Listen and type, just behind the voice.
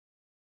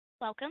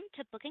Welcome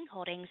to Booking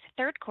Holdings'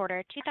 third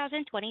quarter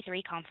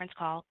 2023 conference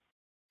call.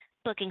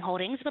 Booking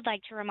Holdings would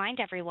like to remind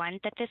everyone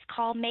that this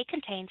call may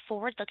contain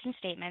forward-looking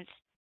statements,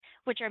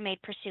 which are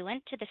made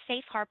pursuant to the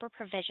Safe Harbor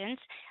provisions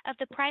of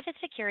the Private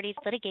Securities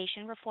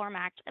Litigation Reform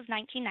Act of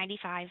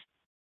 1995.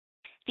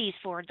 These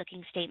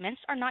forward-looking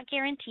statements are not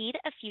guaranteed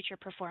of future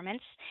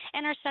performance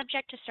and are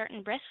subject to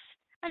certain risks,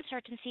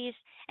 uncertainties,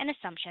 and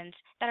assumptions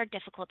that are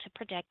difficult to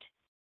predict.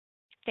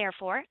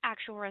 Therefore,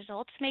 actual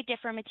results may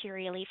differ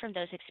materially from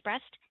those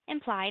expressed,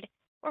 implied,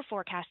 or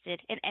forecasted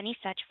in any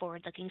such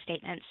forward-looking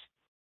statements.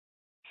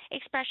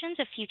 Expressions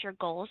of future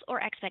goals or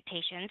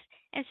expectations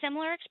and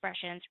similar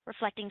expressions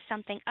reflecting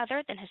something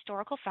other than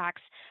historical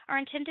facts are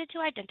intended to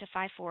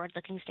identify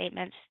forward-looking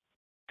statements.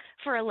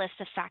 For a list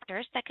of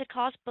factors that could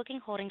cause Booking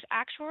Holdings'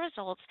 actual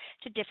results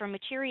to differ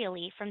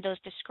materially from those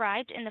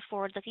described in the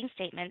forward-looking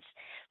statements,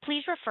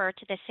 please refer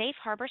to the Safe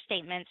Harbor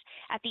statements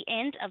at the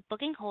end of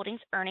Booking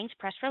Holdings' earnings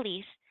press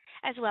release,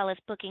 as well as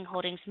Booking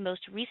Holdings'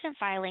 most recent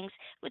filings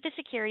with the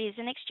Securities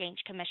and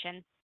Exchange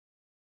Commission.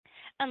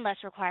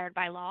 Unless required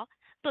by law,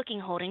 Booking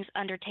Holdings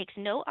undertakes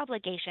no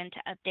obligation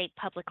to update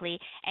publicly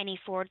any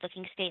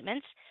forward-looking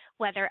statements,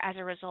 whether as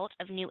a result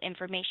of new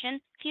information,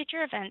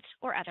 future events,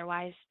 or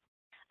otherwise.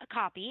 A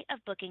copy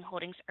of Booking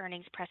Holdings'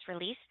 earnings press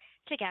release,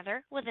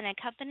 together with an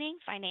accompanying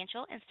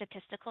financial and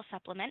statistical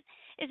supplement,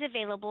 is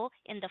available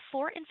in the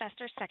For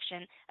Investors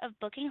section of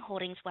Booking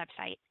Holdings'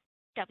 website,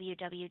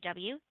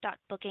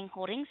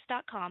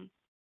 www.bookingholdings.com.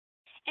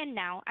 And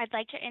now I'd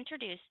like to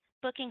introduce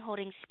Booking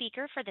Holdings'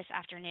 speaker for this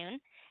afternoon,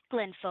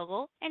 Glenn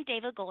Fogel and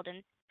David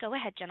Golden. Go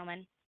ahead,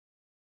 gentlemen.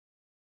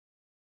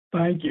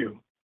 Thank you,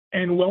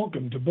 and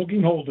welcome to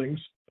Booking Holdings'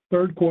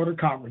 third quarter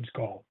conference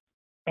call.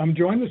 I'm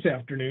joined this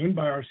afternoon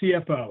by our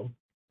CFO,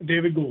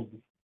 David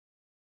Golden.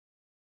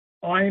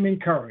 I am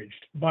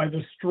encouraged by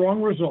the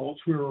strong results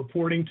we are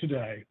reporting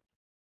today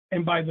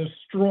and by the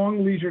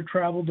strong leisure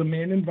travel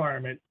demand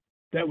environment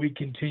that we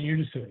continue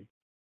to see.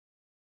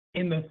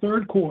 In the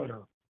third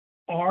quarter,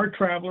 our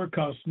traveler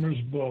customers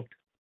booked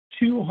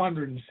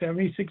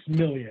 276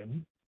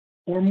 million,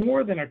 or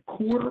more than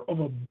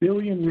 250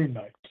 million room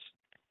nights,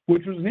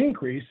 which was an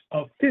increase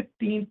of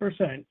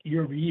 15%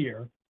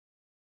 year-over-year,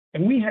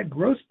 and we had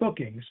gross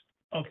bookings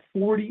of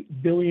 $40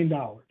 billion,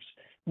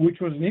 which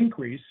was an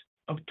increase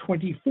of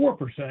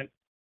 24%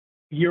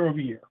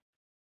 year-over-year.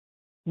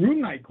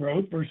 Room night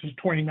growth versus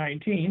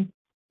 2019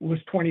 was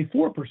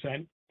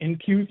 24% in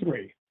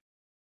Q3.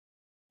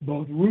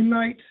 Both room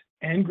nights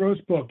and gross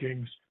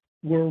bookings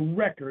were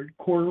record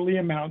quarterly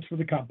amounts for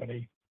the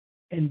company,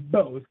 and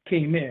both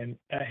came in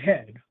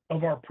ahead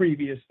of our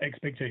previous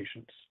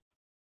expectations.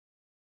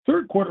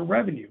 Third quarter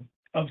revenue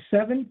of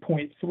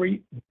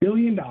 $7.3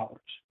 billion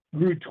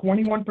grew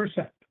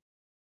 21%,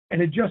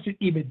 and adjusted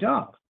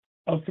EBITDA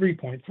of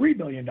 $3.3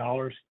 billion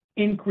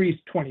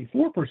increased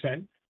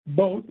 24%,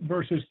 both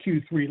versus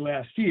Q3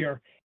 last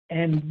year,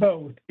 and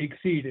both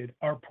exceeded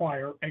our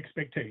prior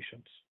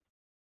expectations.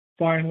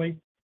 Finally,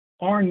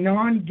 our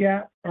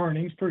non-GAAP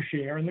earnings per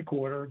share in the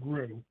quarter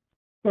grew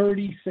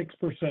 36%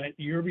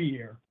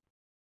 year-over-year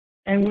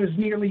and was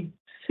nearly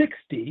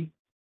 60%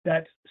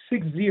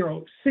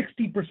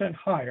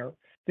 higher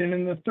than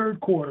in the third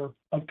quarter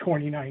of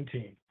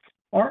 2019.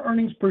 Our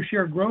earnings per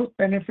share growth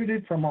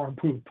benefited from our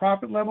improved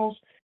profit levels,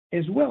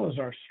 as well as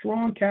our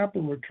strong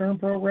capital return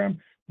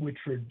program, which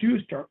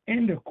reduced our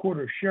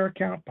end-of-quarter share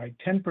count by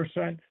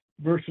 10%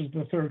 versus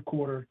the third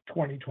quarter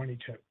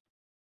 2022.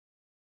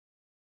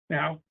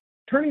 Now,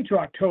 turning to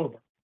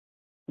October,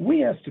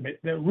 we estimate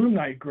that room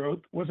night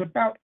growth was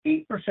about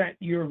 8%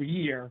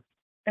 year-over-year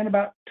and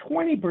about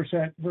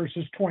 20%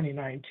 versus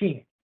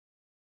 2019.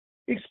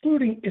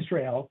 Excluding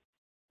Israel,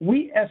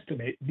 we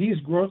estimate these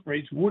growth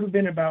rates would have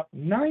been about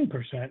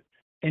 9%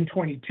 and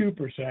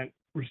 22%,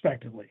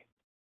 respectively.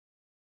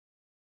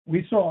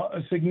 We saw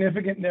a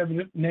significant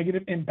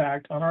negative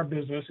impact on our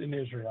business in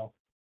Israel,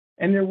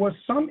 and there was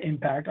some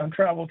impact on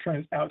travel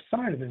trends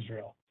outside of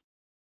Israel.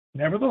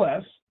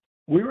 Nevertheless,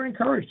 we were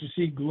encouraged to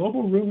see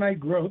global room night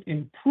growth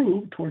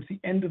improve towards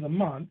the end of the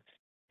month,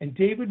 and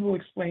David will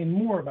explain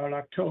more about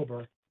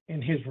October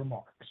in his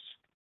remarks.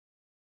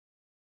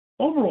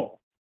 Overall,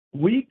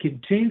 we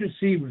continue to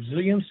see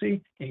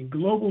resiliency in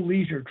global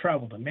leisure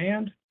travel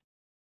demand,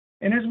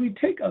 and as we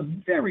take a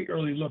very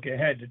early look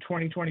ahead to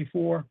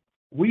 2024,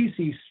 we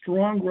see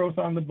strong growth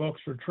on the books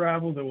for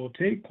travel that will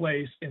take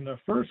place in the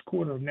first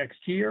quarter of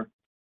next year,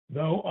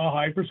 though a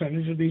high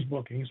percentage of these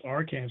bookings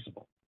are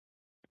cancelable.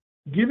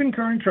 Given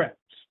current trends,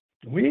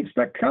 we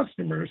expect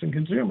customers and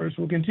consumers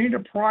will continue to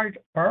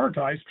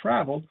prioritize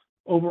travel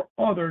over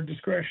other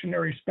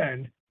discretionary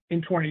spend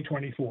in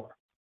 2024.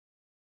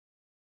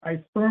 I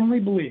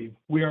firmly believe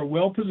we are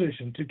well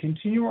positioned to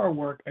continue our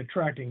work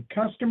attracting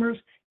customers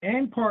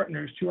and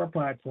partners to our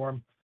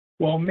platform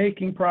while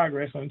making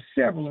progress on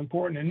several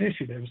important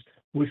initiatives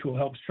which will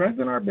help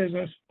strengthen our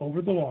business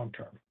over the long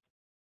term.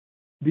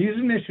 These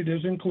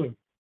initiatives include: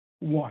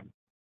 1,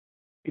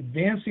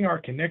 advancing our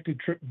connected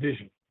trip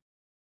vision.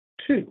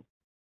 2,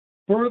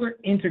 further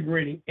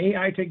integrating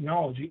AI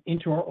technology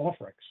into our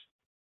offerings.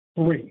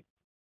 3,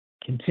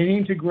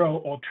 continuing to grow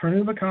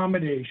alternative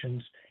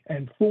accommodations,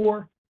 and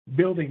 4,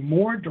 building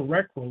more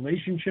direct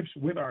relationships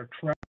with our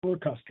traveler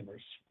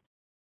customers.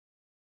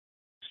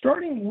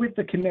 Starting with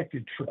the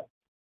Connected Trip,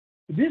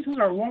 this is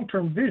our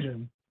long-term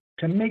vision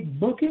to make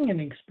booking and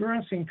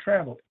experiencing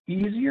travel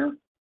easier,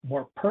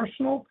 more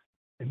personal,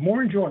 and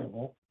more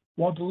enjoyable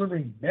while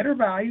delivering better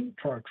value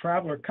to our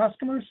traveler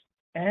customers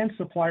and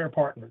supplier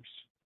partners.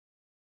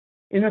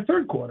 In the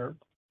third quarter,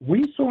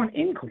 we saw an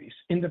increase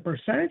in the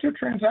percentage of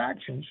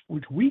transactions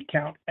which we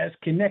count as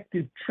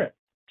connected trips,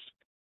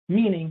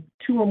 meaning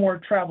 2 or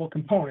more travel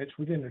components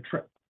within a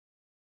trip.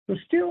 So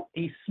still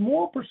a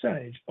small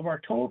percentage of our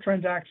total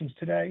transactions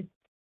today,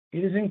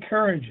 it is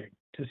encouraging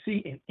to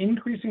see an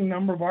increasing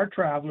number of our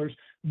travelers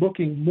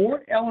booking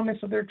more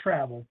elements of their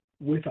travel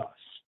with us.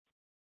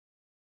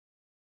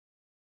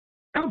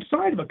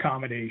 Outside of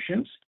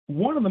accommodations,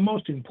 one of the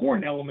most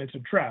important elements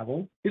of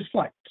travel is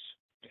flights,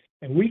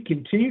 and we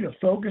continue to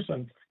focus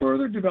on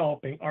further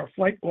developing our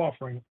flight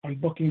offering on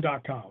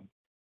Booking.com.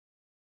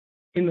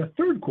 In the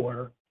third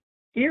quarter,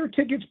 air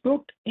tickets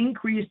booked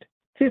increased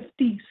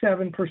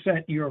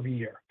 57% year over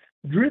year,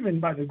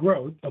 driven by the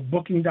growth of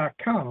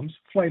Booking.com's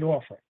flight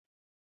offering.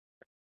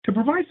 To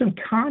provide some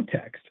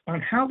context on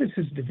how this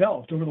has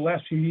developed over the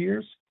last few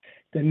years,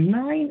 the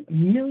 9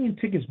 million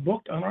tickets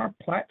booked on our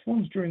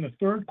platforms during the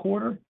third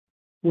quarter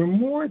were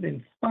more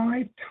than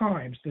 5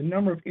 times the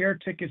number of air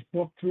tickets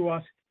booked through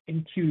us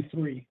in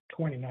Q3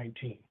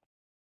 2019.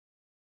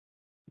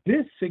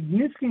 This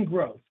significant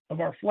growth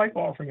of our flight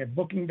offering at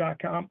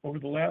Booking.com over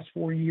the last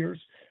 4 years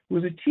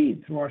was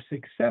achieved through our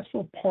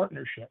successful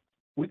partnership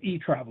with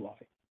eTraveli.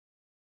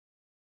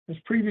 As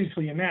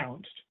previously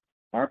announced,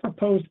 our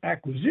proposed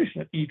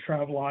acquisition of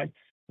eTraveli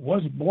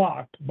was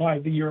blocked by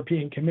the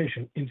European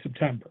Commission in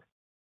September,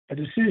 a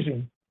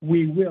decision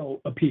we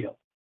will appeal.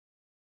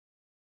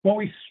 While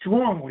we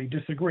strongly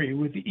disagree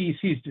with the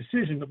EC's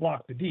decision to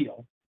block the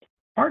deal,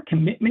 our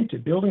commitment to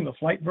building the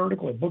flight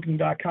vertical at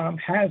Booking.com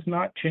has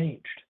not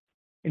changed.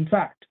 In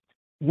fact,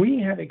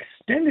 we have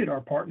extended our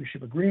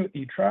partnership agreement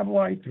with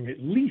eTraveli through at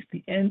least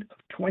the end of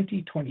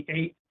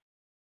 2028,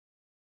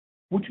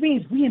 which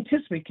means we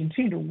anticipate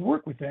continuing to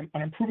work with them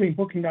on improving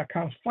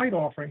Booking.com's flight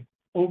offering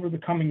over the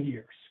coming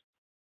years.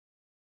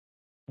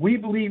 We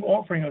believe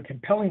offering a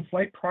compelling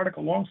flight product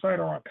alongside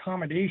our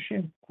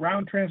accommodation,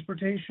 ground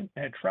transportation,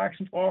 and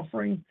attractions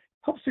offering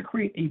helps to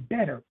create a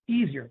better,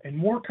 easier, and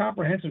more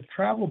comprehensive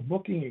travel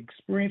booking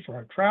experience for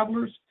our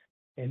travelers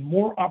and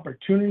more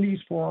opportunities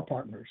for our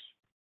partners.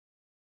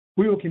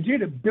 We will continue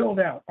to build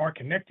out our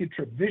connected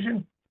trip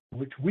vision,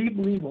 which we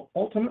believe will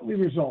ultimately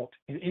result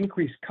in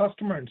increased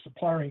customer and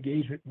supplier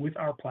engagement with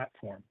our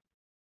platform.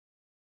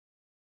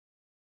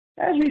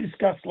 As we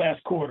discussed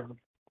last quarter,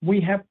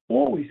 we have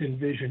always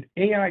envisioned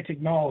AI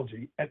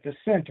technology at the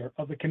center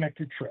of the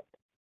connected trip.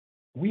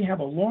 We have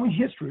a long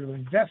history of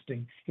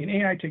investing in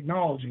AI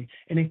technology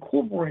and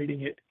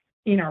incorporating it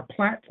in our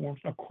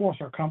platforms across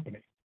our company.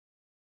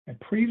 I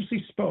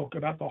previously spoke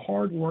about the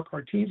hard work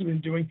our teams have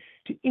been doing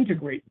to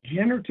integrate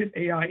generative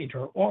AI into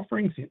our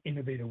offerings in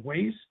innovative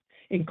ways,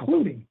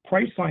 including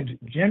Priceline's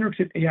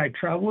generative AI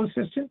travel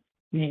assistant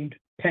named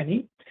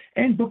Penny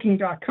and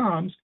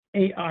Booking.com's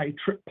AI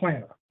trip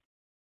planner.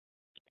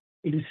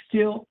 It is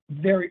still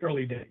very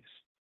early days,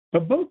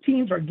 but both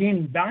teams are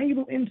gaining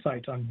valuable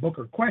insights on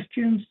booker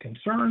questions,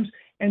 concerns,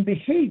 and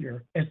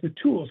behavior as the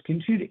tools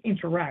continue to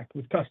interact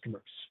with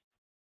customers.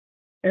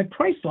 At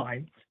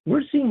Priceline,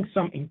 we're seeing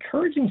some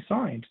encouraging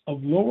signs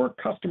of lower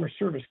customer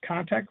service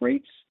contact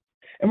rates,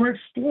 and we're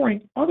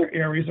exploring other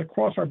areas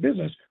across our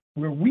business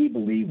where we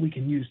believe we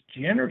can use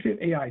generative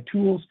AI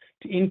tools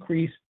to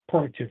increase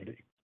productivity.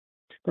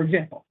 For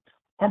example,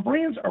 our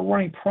brands are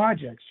running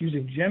projects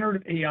using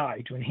generative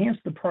AI to enhance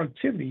the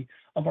productivity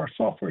of our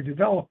software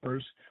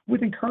developers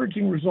with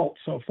encouraging results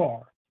so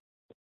far.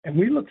 And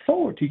we look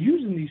forward to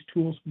using these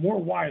tools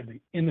more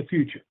widely in the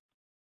future.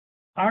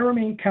 I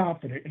remain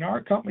confident in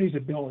our company's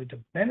ability to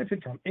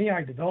benefit from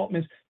AI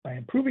developments by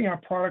improving our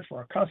products for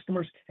our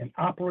customers and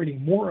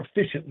operating more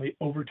efficiently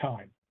over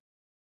time.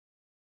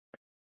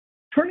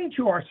 Turning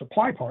to our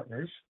supply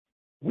partners,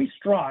 we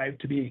strive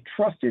to be a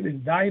trusted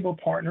and valuable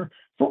partner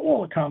for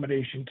all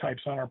accommodation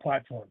types on our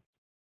platform.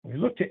 We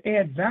look to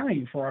add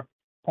value for our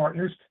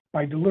partners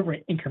by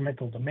delivering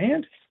incremental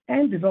demand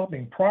and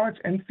developing products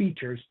and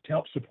features to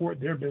help support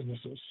their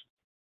businesses.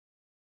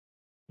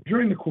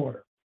 During the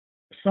quarter,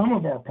 some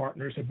of our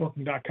partners at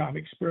Booking.com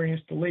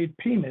experienced delayed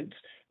payments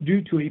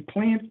due to a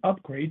planned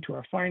upgrade to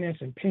our finance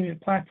and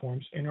payment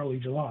platforms in early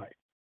July.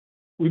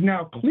 We've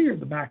now cleared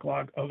the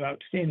backlog of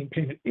outstanding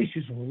payment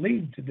issues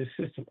related to this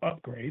system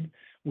upgrade.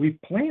 We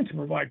plan to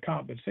provide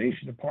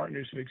compensation to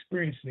partners who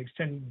experienced an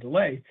extended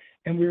delay,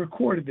 and we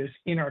recorded this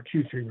in our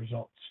Q3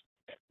 results.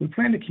 We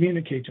plan to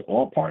communicate to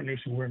all partners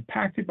who were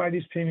impacted by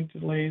these payment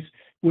delays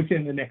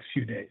within the next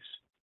few days.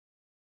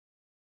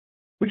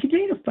 We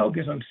continue to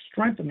focus on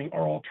strengthening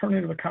our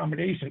alternative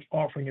accommodations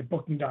offering at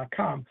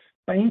Booking.com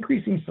by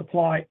increasing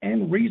supply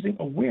and raising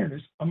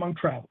awareness among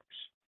travelers.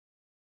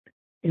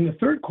 In the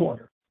third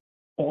quarter,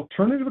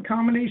 alternative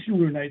accommodation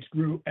room nights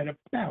grew at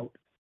about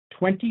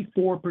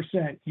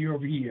 24% year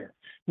over year,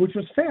 which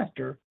was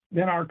faster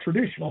than our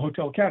traditional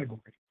hotel category.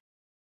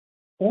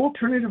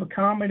 Alternative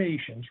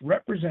accommodations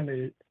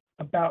represented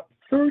about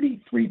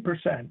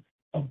 33%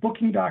 of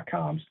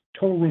Booking.com's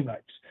total room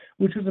nights,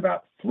 which was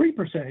about 3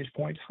 percentage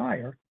points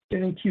higher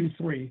than in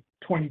Q3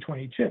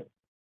 2022.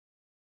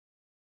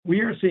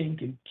 We are seeing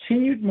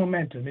continued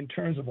momentum in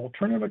terms of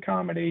alternative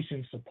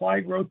accommodation supply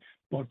growth,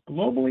 both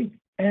globally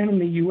and in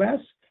the U.S.,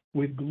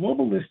 with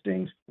global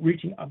listings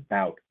reaching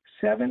about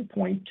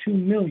 7.2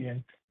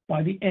 million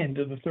by the end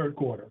of the third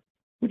quarter,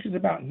 which is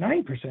about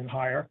 9%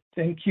 higher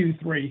than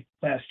Q3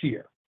 last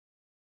year.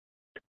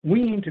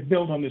 We aim to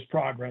build on this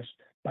progress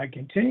by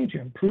continuing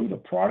to improve the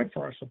product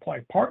for our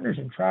supply partners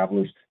and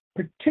travelers,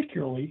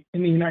 particularly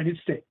in the United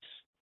States.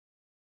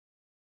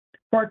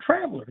 For our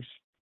travelers,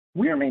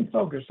 we remain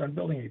focused on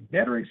building a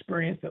better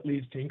experience that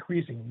leads to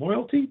increasing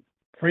loyalty,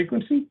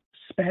 frequency,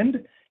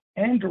 spend,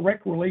 and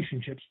direct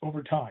relationships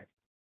over time.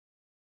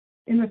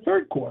 In the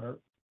third quarter,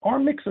 our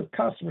mix of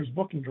customers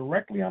booking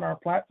directly on our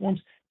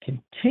platforms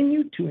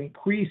continued to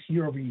increase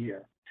year over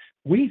year.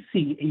 We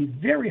see a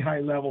very high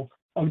level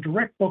of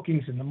direct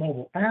bookings in the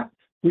mobile app,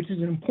 which is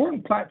an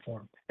important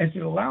platform as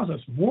it allows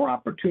us more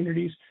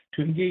opportunities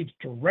to engage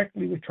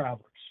directly with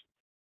travelers.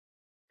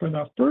 For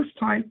the first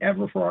time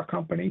ever for our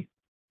company,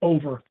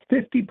 over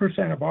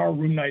 50% of our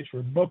room nights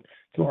were booked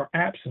through our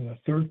apps in the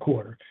third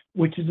quarter,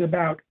 which is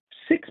about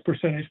 6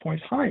 percentage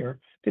points higher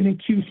than in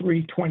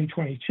Q3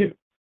 2022.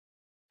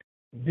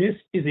 This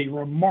is a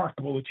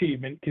remarkable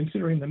achievement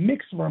considering the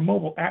mix of our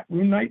mobile app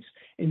room nights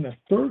in the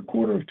third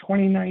quarter of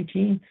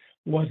 2019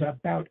 was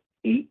about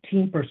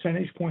 18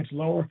 percentage points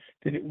lower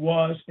than it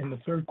was in the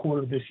third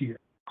quarter of this year.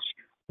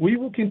 We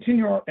will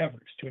continue our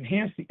efforts to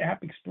enhance the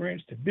app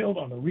experience to build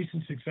on the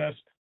recent success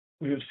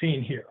we have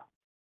seen here.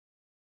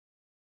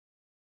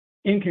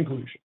 In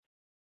conclusion,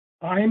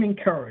 I am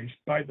encouraged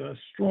by the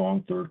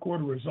strong third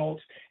quarter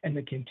results and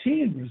the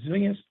continued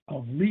resilience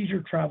of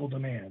leisure travel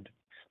demand.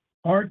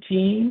 Our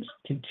teams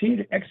continue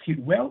to execute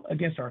well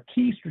against our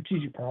key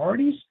strategic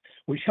priorities,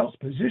 which helps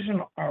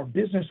position our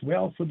business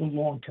well for the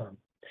long term.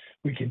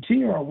 We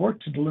continue our work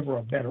to deliver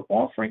a better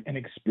offering and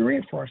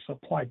experience for our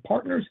supply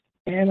partners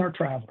and our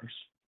travelers.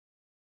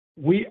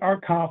 We are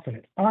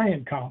confident, I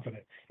am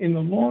confident, in the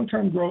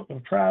long-term growth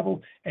of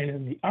travel and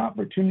in the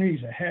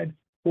opportunities ahead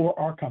for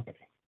our company.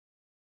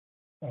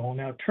 I will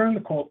now turn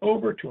the call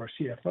over to our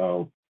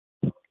CFO,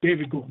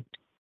 David Goulden.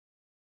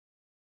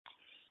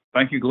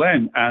 Thank you,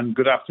 Glenn, and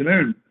good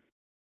afternoon.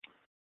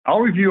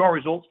 I'll review our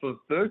results for the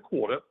third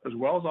quarter as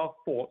well as our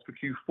thoughts for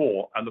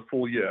Q4 and the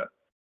full year.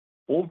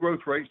 All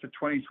growth rates for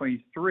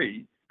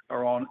 2023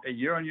 are on a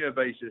year-on-year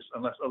basis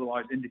unless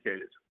otherwise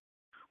indicated.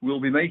 We'll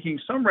be making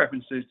some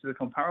references to the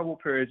comparable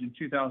periods in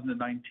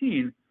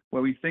 2019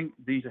 where we think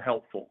these are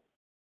helpful.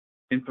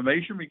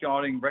 Information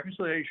regarding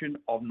reconciliation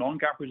of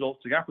non-GAAP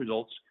results to GAAP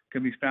results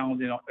can be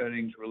found in our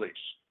earnings release.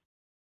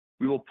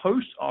 We will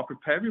post our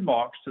prepared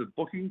remarks to the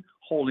Booking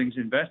Holdings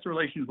Investor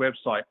Relations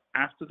website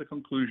after the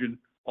conclusion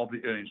of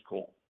the earnings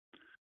call.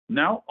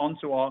 Now on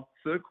to our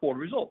third quarter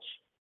results.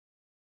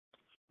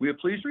 We are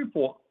pleased to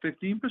report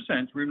 15%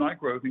 room night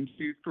growth in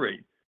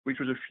Q3, which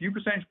was a few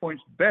percentage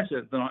points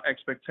better than our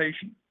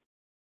expectation.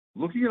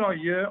 Looking at our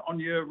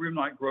year-on-year room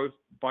night growth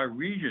by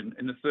region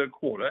in the third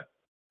quarter,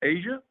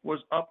 Asia was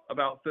up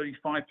about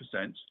 35%,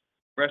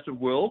 rest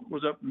of world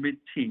was up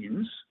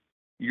mid-teens,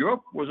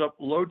 Europe was up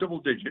low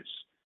double digits,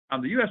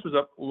 and the US was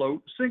up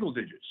low single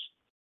digits.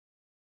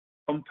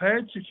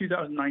 Compared to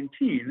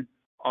 2019,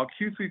 our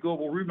Q3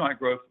 global room night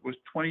growth was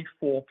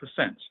 24%.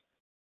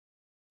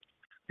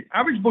 The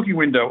average booking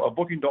window of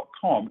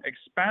Booking.com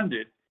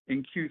expanded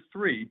in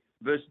Q3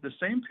 versus the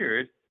same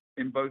period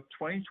in both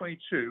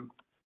 2022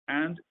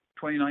 and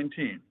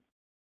 2019,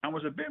 and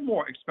was a bit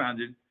more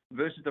expanded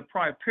versus the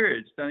prior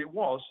periods than it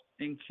was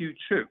in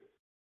Q2.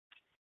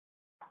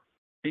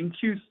 In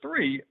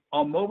Q3,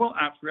 our mobile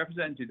apps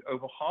represented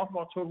over half of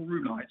our total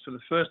room nights for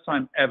the first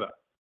time ever.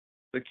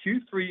 The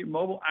Q3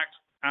 mobile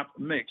app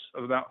mix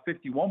of about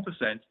 51%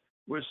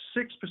 was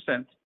 6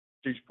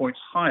 percentage points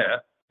higher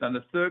than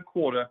the third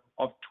quarter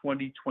of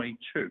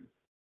 2022.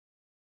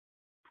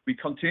 We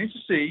continue to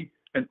see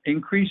an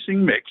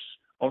increasing mix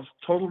of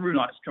total room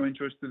nights coming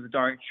to us through the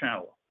direct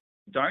channel.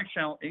 Direct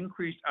channel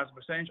increased as a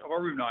percentage of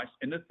our room nights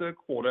in the third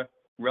quarter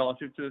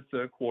relative to the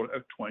third quarter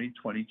of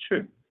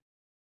 2022.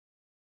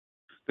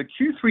 The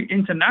Q3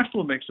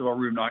 international mix of our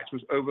room nights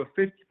was over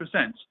 50%,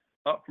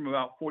 up from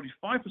about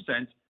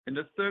 45% in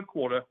the third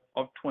quarter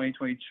of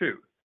 2022.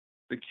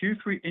 The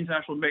Q3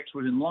 international mix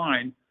was in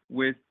line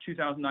with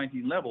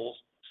 2019 levels,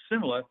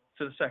 similar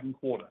to the second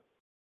quarter.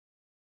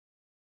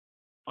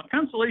 Our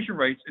cancellation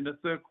rates in the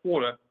third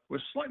quarter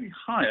were slightly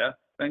higher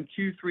than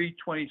Q3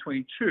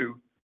 2022,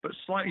 but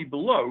slightly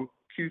below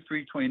Q3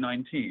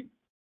 2019.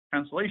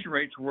 Cancellation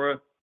rates were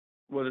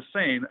the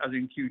same as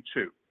in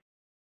Q2.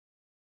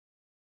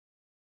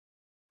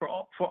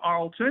 For our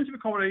alternative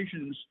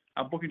accommodations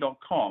at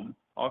Booking.com,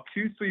 our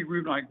Q3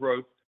 room night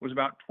growth was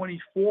about 24%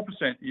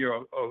 year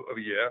over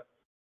year,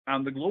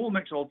 and the global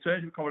mix of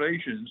alternative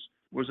accommodations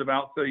was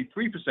about 33%,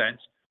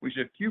 which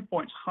is a few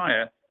points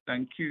higher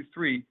than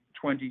Q3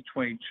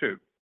 2022.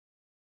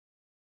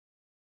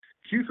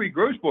 Q3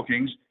 gross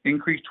bookings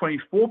increased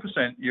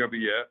 24%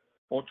 year-over-year,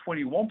 or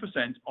 21%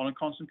 on a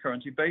constant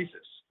currency basis.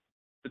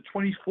 The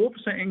 24%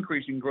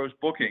 increase in gross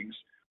bookings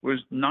was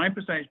 9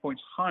 percentage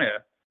points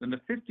higher than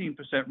the 15%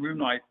 room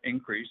night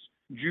increase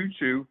due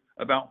to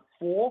about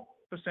 4%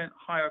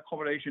 higher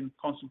accommodation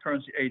constant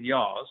currency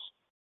ADRs,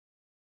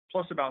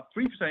 plus about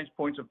 3 percentage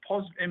points of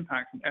positive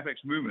impact from FX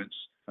movements,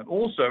 and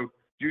also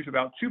due to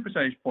about 2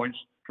 percentage points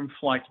from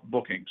flight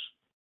bookings.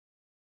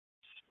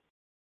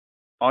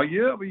 Our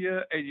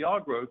year-over-year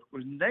ADR growth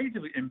was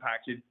negatively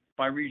impacted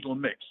by regional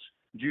mix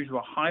due to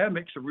a higher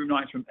mix of room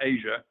nights from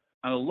Asia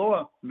and a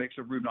lower mix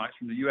of room nights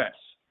from the US.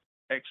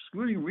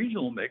 Excluding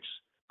regional mix,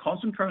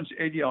 constant currency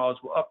ADRs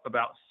were up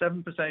about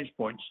 7 percentage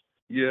points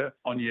year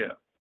on year.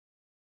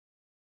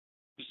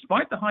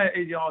 Despite the higher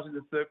ADRs in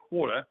the third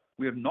quarter,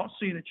 we have not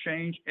seen a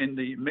change in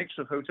the mix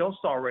of hotel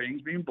star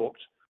ratings being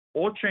booked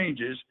or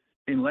changes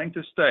in length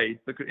of stay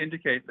that could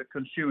indicate that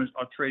consumers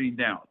are trading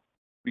down.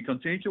 We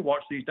continue to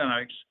watch these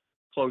dynamics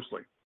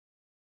closely.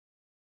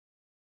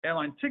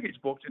 Airline tickets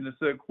booked in the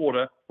third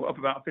quarter were up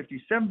about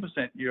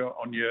 57% year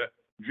on year,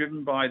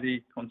 driven by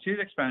the continued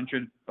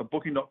expansion of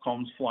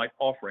Booking.com's flight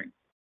offering.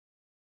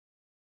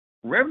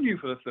 Revenue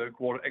for the third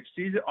quarter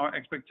exceeded our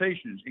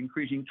expectations,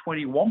 increasing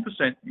 21%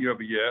 year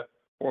over year,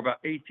 or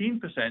about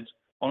 18%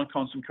 on a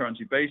constant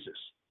currency basis.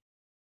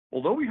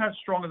 Although we had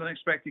stronger than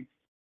expected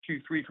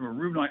Q3 from a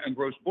room night and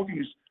gross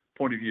bookings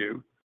point of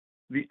view,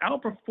 the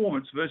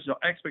outperformance versus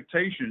our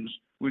expectations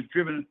was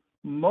driven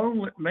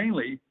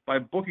mainly by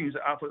bookings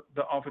that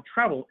are for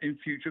travel in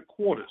future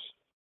quarters.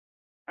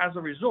 As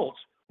a result,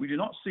 we do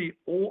not see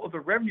all of the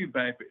revenue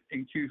benefit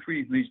in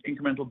Q3 from these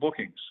incremental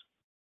bookings.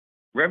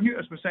 Revenue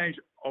as a percentage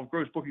of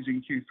gross bookings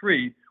in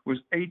Q3 was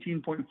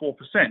 18.4%,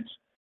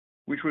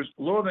 which was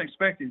lower than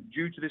expected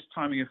due to this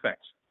timing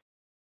effect.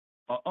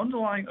 Our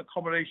underlying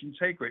accommodation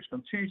take rates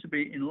continue to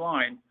be in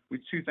line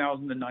with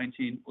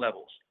 2019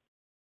 levels.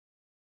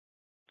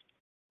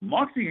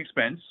 Marketing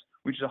expense,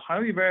 which is a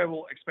highly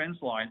variable expense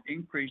line,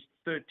 increased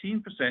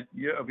 13%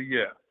 year over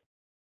year.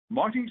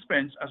 Marketing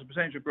expense as a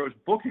percentage of gross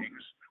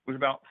bookings was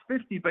about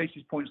 50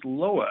 basis points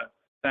lower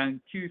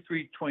than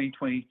Q3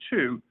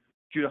 2022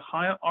 due to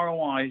higher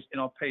ROIs in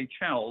our paid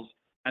channels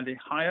and a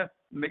higher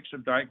mix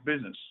of direct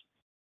business.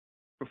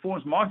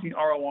 Performance marketing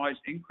ROIs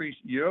increased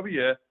year over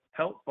year,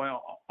 helped by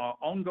our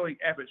ongoing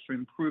efforts to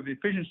improve the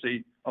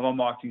efficiency of our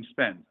marketing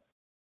spend.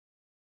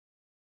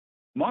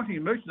 Marketing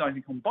and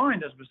merchandising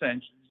combined as a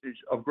percentage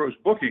of gross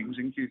bookings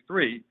in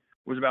Q3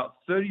 was about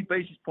 30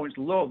 basis points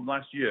lower than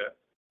last year,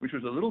 which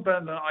was a little better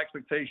than our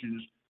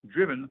expectations,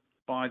 driven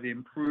by the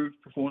improved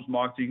performance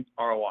marketing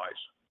ROIs.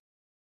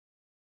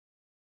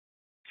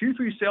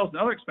 Q3 sales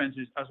and other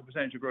expenses as a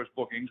percentage of gross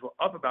bookings were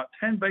up about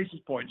 10 basis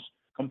points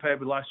compared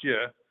with last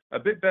year, a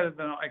bit better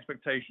than our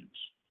expectations.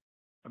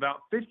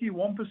 About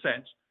 51%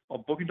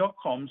 of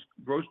Booking.com's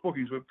gross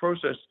bookings were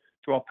processed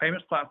through our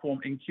payments platform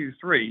in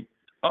Q3,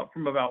 up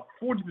from about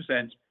 40%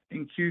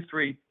 in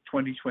Q3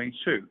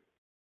 2022.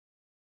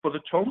 For the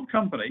total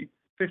company,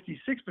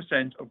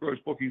 56% of gross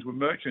bookings were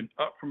merchant,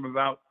 up from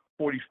about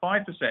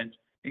 45%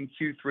 in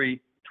Q3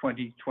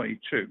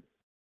 2022.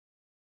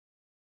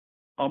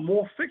 Our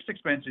more fixed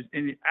expenses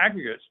in the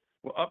aggregate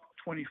were up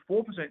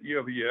 24% year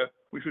over year,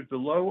 which was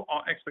below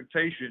our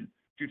expectation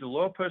due to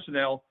lower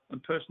personnel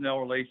and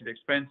personnel-related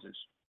expenses.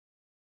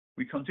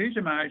 We continue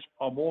to manage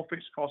our more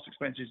fixed cost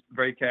expenses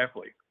very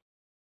carefully.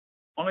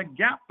 On a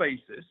GAAP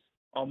basis,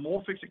 our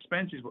more fixed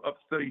expenses were up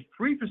 33%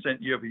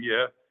 year over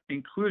year,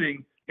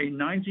 including a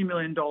 $90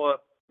 million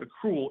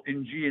accrual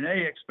in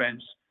G&A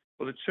expense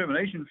for the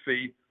termination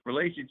fee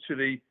related to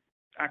the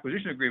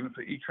acquisition agreement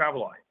for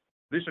eTraveli.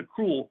 This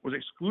accrual was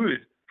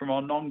excluded from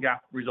our non-GAAP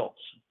results.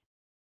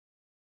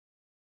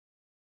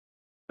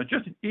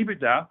 Adjusted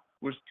EBITDA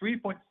was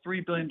 $3.3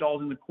 billion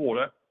in the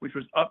quarter, which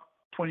was up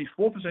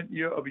 24%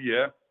 year over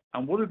year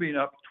and would have been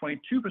up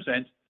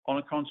 22% on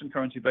a constant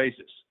currency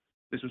basis.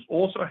 This was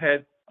also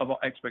ahead of our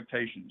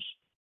expectations.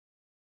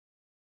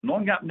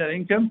 Non-GAAP net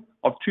income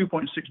of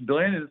 $2.6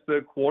 billion in the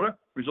third quarter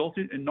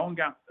resulted in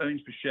non-GAAP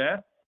earnings per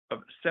share of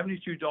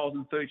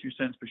 $72.32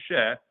 per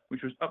share,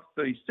 which was up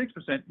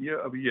 36% year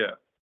over year.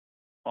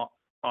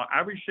 Our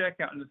average share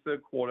count in the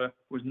third quarter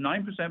was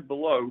 9%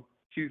 below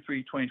Q3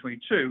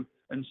 2022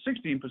 and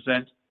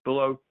 16%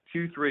 below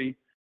Q3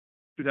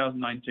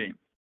 2019.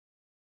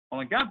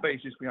 On a GAAP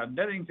basis, we had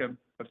net income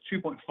of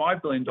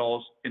 $2.5 billion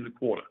in the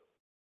quarter.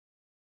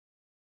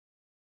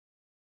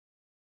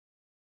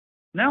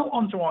 Now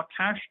onto our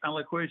cash and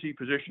liquidity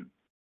position.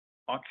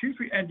 Our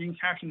Q3 ending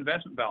cash and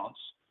investment balance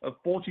of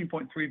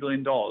 $14.3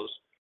 billion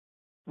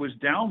was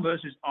down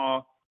versus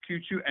our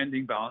Q2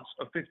 ending balance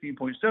of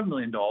 $15.7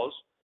 million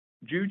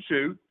due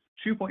to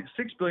 $2.6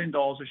 billion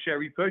of share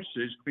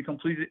repurchases we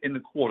completed in the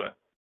quarter,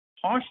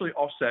 partially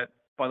offset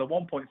by the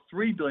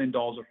 $1.3 billion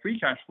of free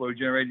cash flow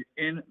generated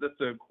in the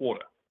third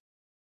quarter.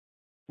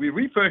 We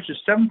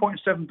repurchased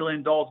 $7.7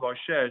 billion of our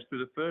shares through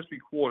the first three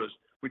quarters,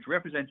 which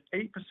represents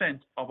 8%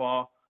 of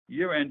our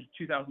year-end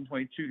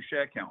 2022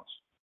 share counts.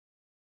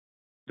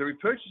 The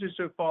repurchases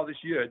so far this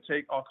year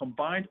take our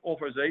combined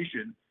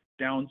authorization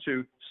down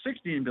to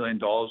 $16 billion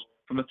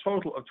from a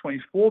total of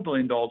 $24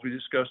 billion we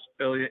discussed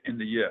earlier in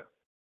the year.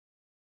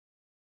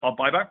 Our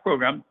buyback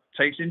program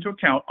takes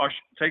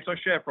our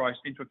share price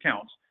into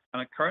account,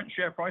 and at current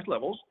share price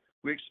levels,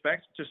 we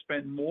expect to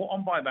spend more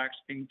on buybacks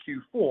in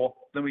Q4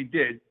 than we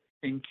did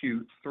in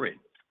Q3.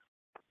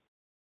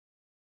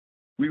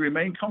 We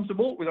remain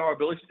comfortable with our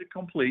ability to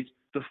complete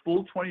the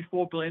full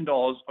 $24 billion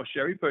of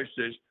share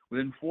repurchases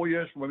within 4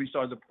 years from when we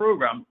started the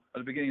program at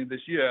the beginning of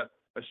this year,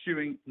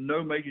 assuming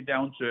no major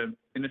downturn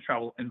in the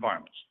travel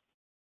environment.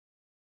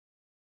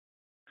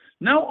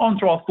 Now on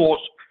to our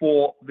thoughts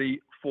for the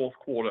fourth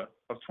quarter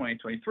of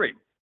 2023.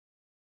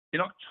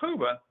 In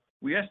October,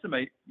 we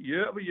estimate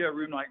year-over-year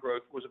room night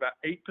growth was about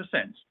 8%,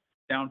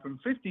 down from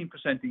 15%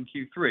 in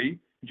Q3,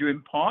 due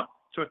in part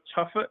to a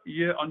tougher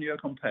year-on-year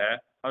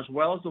compare, as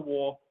well as the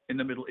war in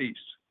the Middle East.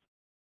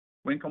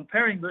 When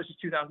comparing versus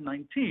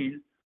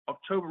 2019,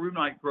 October room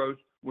night growth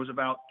was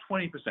about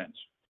 20%.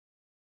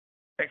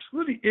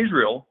 Excluding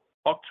Israel,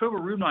 October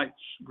room nights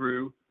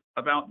grew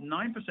about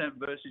 9%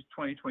 versus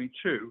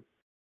 2022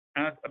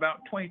 and about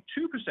 22%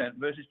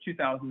 versus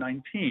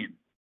 2019.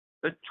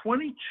 The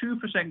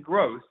 22%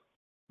 growth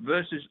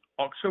versus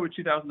October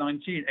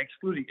 2019,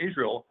 excluding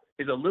Israel,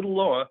 is a little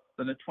lower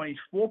than the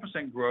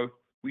 24% growth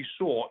we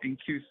saw in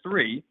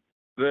Q3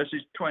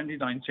 versus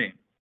 2019.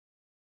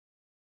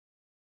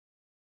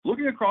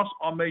 Looking across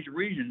our major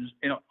regions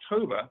in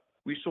October,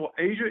 we saw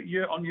Asia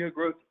year-on-year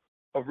growth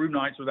of room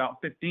nights of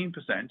about 15%,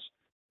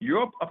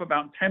 Europe up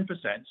about 10%,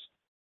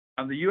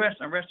 and the US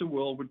and rest of the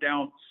world were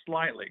down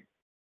slightly.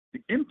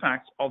 The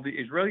impact of the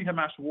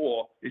Israeli-Hamas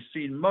war is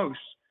seen most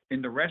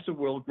in the rest of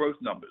the world growth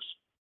numbers.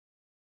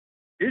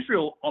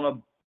 Israel, on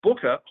a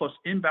booker plus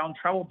inbound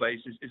travel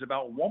basis, is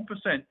about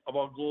 1% of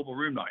our global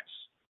room nights.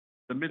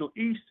 The Middle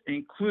East,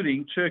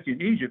 including Turkey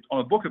and Egypt,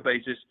 on a booker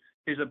basis,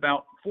 is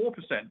about 4%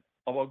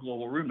 of our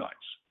global room nights.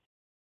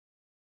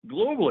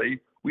 Globally,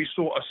 we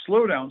saw a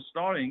slowdown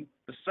starting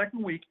the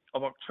second week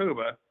of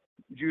October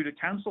due to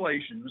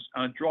cancellations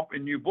and a drop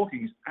in new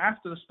bookings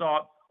after the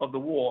start of the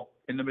war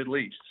in the Middle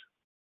East.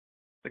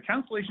 The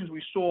cancellations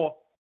we saw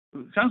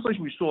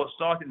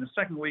starting in the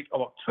second week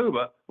of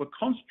October were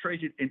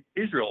concentrated in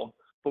Israel,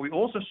 but we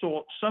also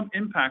saw some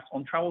impact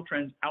on travel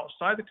trends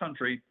outside the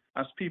country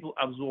as people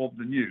absorbed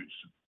the news.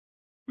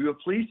 We were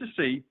pleased to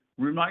see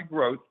room night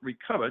growth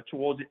recover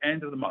towards the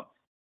end of the month.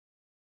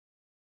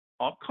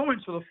 Our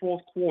comments for the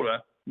fourth quarter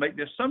make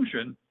the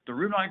assumption the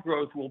room night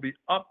growth will be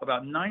up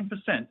about 9%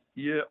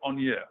 year on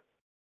year.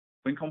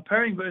 When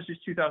comparing versus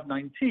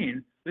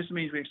 2019, this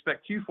means we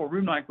expect Q4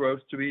 room night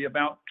growth to be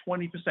about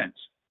 20%.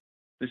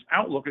 This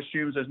outlook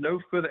assumes there's no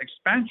further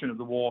expansion of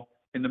the war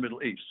in the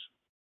Middle East.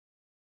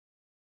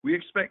 We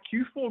expect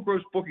Q4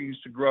 gross bookings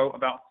to grow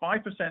about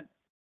 5 percentage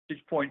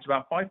points,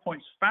 about 5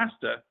 points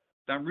faster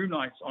than room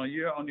nights on a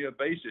year-on-year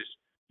basis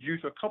due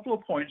to a couple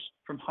of points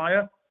from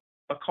higher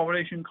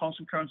accommodation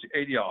constant currency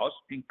ADRs,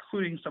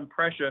 including some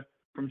pressure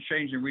from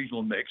change in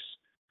regional mix,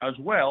 as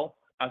well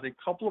as a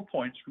couple of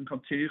points from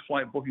continued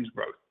flight bookings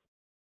growth.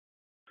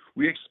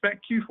 We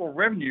expect Q4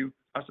 revenue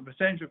as a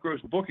percentage of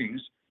gross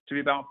bookings to be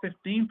about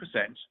 15%,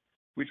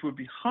 which would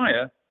be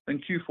higher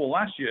than Q4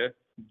 last year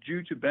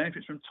due to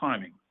benefits from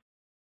timing.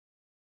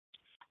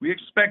 We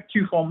expect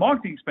Q4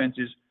 marketing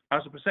expenses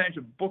as a percentage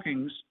of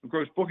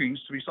gross bookings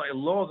to be slightly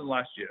lower than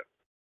last year.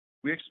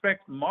 We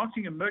expect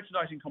marketing and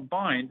merchandising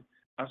combined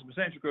as a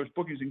percentage of gross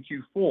bookings in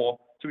Q4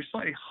 to be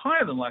slightly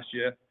higher than last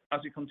year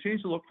as we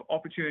continue to look for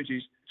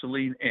opportunities to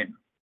lean in.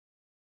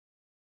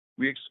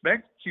 We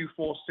expect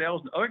Q4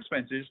 sales and other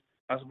expenses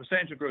as a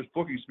percentage of gross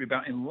bookings to be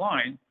about in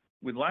line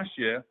with last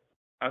year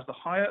as the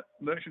higher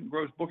merchant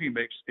gross booking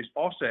mix is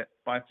offset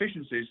by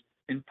efficiencies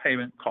in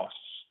payment costs.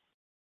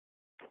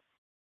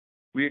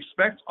 We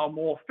expect our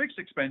more fixed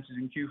expenses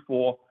in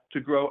Q4 to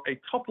grow a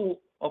couple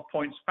of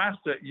points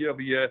faster year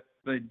over year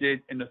than it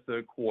did in the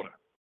third quarter.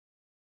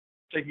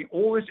 Taking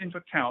all this into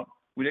account,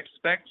 we'd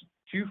expect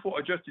Q4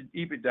 adjusted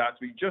EBITDA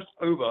to be just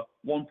over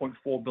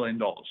 $1.4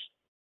 billion.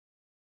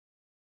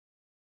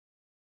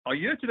 Our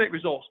year-to-date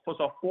results plus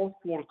our fourth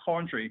quarter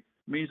commentary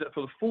means that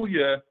for the full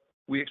year,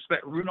 we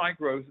expect room night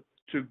growth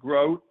to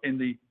grow in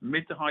the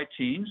mid to high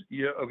teens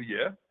year over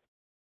year.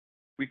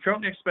 We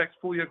currently expect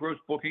full year gross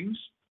bookings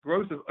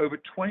growth of over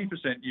 20%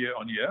 year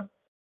on year.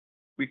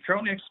 We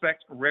currently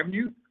expect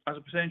revenue as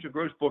a percentage of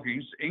gross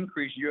bookings to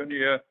increase year on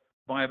year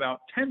by about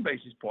 10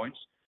 basis points,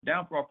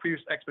 down from our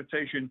previous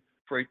expectation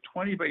for a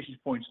 20 basis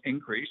points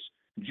increase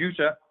due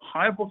to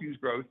higher bookings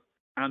growth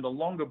and a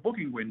longer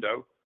booking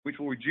window, which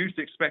will reduce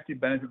the expected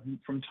benefit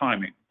from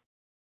timing.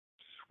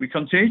 We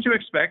continue to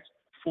expect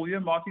full year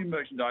marketing and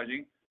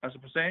merchandising as a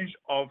percentage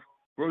of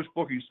gross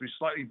bookings to be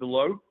slightly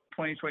below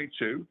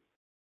 2022,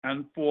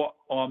 and for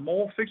our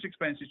more fixed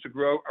expenses to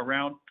grow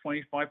around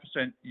 25%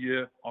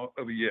 year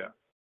over year.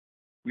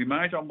 We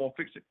manage our more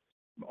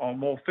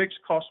fixed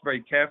costs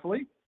very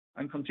carefully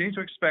and continue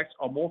to expect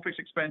our more fixed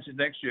expenses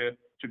next year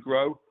to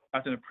grow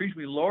at an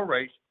appreciably lower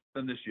rate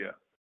than this year.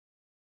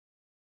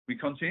 we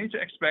continue to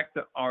expect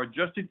that our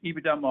adjusted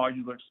EBITDA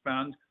margin will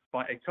expand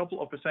by a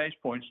couple of percentage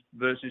points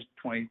versus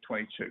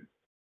 2022.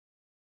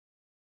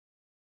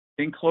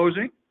 In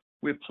closing,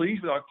 we're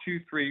pleased with our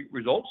Q3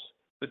 results,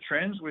 the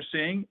trends we're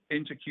seeing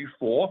into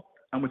Q4,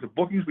 and with the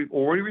bookings we've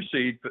already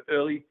received for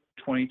early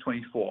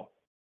 2024.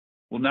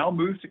 We'll now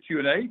move to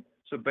Q&A.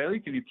 So Bailey,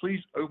 can you please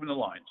open the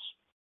lines?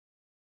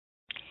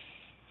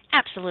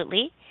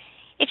 Absolutely.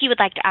 If you would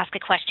like to ask a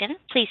question,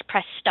 please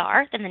press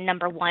star, then the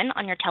number 1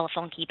 on your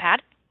telephone keypad.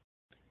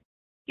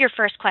 Your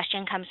first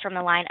question comes from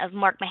the line of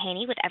Mark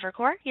Mahaney with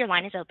Evercore. Your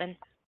line is open.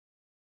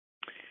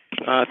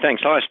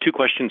 Thanks. I'll ask 2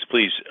 questions,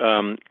 please.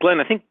 Glenn,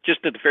 I think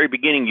just at the very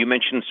beginning, you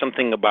mentioned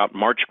something about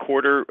March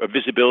quarter,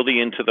 visibility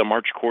into the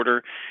March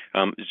quarter.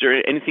 Is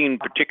there anything in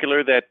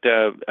particular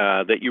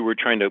that you were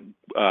trying to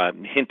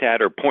hint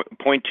at or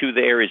point to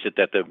there? Is it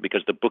that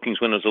because the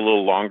bookings window is a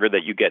little longer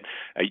that you get,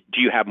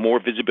 do you have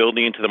more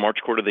visibility into the March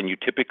quarter than you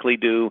typically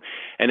do?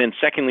 And then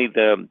secondly,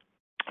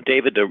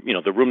 David,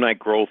 the room night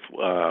growth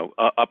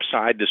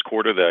upside this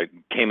quarter that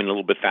came in a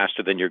little bit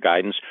faster than your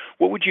guidance.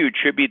 What would you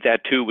attribute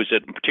that to? Was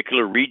it a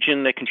particular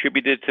region that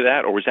contributed to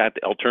that, or was that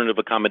the alternative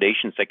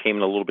accommodations that came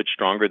in a little bit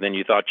stronger than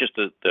you thought? Just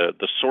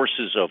the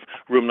sources of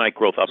room night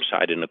growth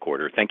upside in the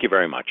quarter. Thank you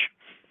very much.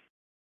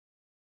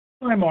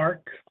 Hi,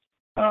 Mark.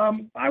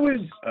 I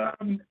was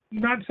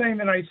not saying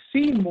that I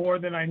see more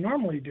than I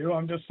normally do.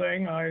 I'm just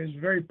saying I was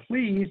very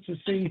pleased to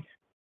see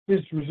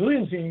this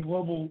resiliency in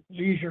global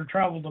leisure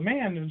travel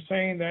demand, and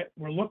saying that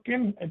we're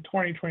looking at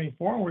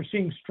 2024 and we're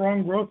seeing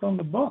strong growth on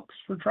the books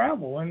for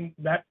travel, and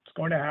that's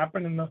going to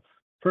happen in the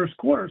first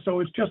quarter.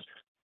 So it's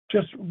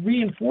just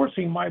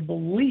reinforcing my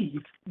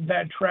belief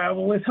that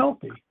travel is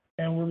healthy,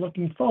 and we're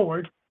looking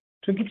forward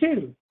to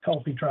continue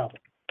healthy travel.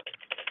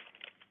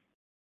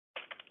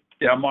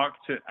 Yeah, Mark,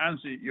 to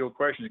answer your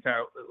question, it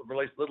kind of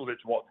relates a little bit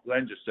to what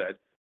Glenn just said.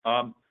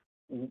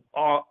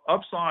 Our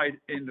upside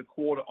in the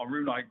quarter on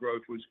room night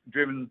growth was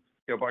driven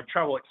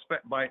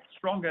by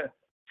stronger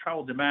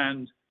travel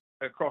demand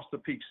across the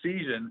peak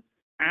season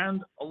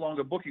and a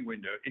longer booking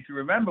window. If you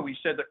remember, we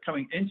said that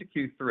coming into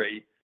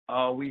Q3,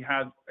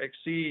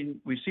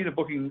 we've seen a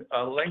booking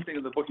lengthening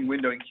of the booking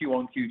window in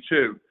Q1,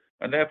 Q2,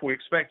 and therefore we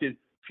expected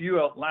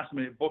fewer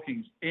last-minute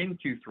bookings in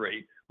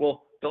Q3.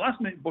 Well, the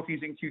last-minute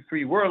bookings in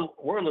Q3 were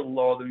a little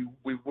lower than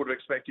we would have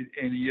expected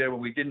in a year when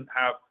we didn't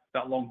have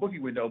that long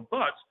booking window.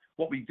 But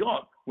what we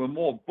got were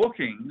more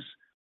bookings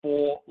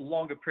for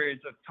longer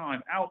periods of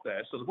time out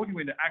there. So the booking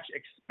window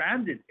actually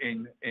expanded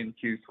in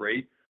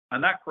Q3,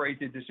 and that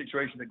created the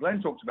situation that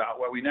Glenn talked about,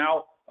 where we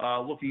now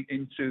are looking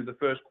into the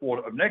first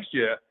quarter of next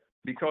year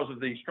because of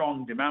the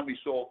strong demand we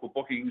saw for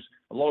bookings,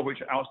 a lot of which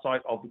are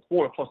outside of the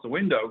quarter plus the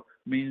window,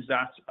 means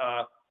that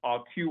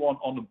our Q1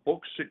 on the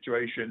books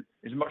situation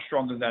is much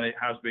stronger than it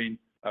has been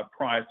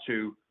prior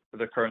to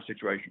the current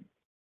situation.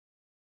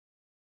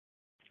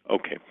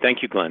 Okay.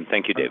 Thank you, Glenn.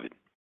 Thank you, David.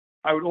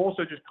 I would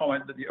also just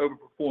comment that the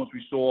overperformance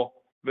we saw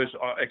versus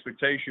our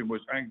expectation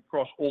was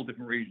across all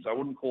different regions. I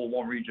wouldn't call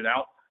one region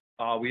out.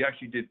 We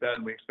actually did better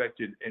than we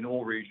expected in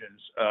all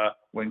regions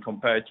when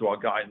compared to our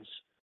guidance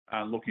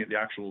and looking at the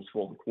actuals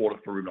for the quarter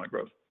for room night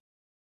growth.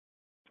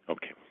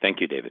 Okay.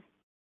 Thank you, David.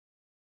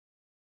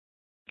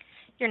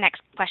 Your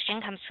next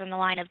question comes from the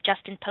line of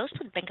Justin Post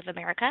with Bank of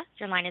America.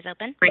 Your line is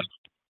open.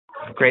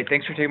 Great.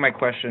 Thanks for taking my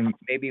question.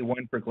 Maybe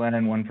one for Glenn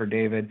and one for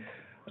David.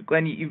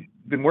 Glenn, you've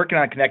been working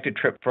on Connected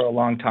Trip for a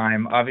long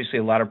time. Obviously,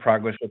 a lot of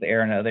progress with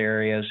air and other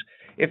areas.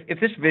 If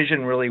this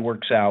vision really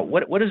works out,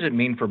 what does it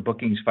mean for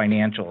bookings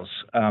financials?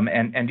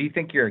 And do you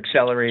think you're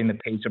accelerating the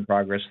pace of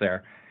progress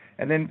there?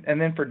 And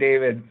then for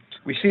David,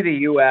 we see the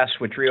U.S.,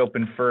 which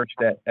reopened first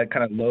at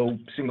kind of low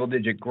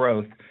single-digit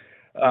growth.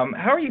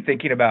 How are you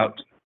thinking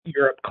about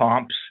Europe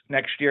comps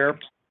next year?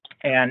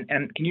 And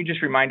can you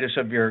just remind us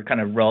of your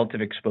kind of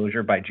relative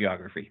exposure by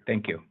geography?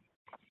 Thank you.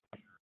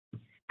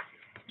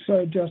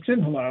 So,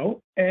 Justin,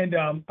 hello. And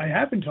I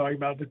have been talking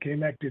about the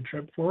Connected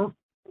Trip for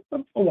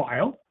a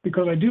while,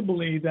 because I do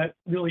believe that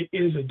really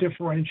is a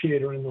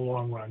differentiator in the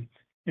long run,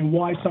 and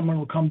why someone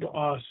will come to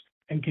us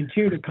and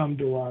continue to come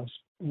to us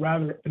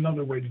rather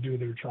another way to do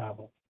their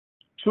travel.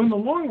 So in the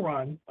long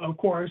run, of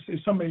course,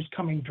 if somebody's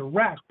coming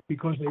direct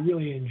because they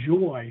really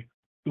enjoy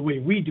the way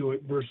we do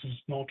it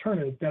versus an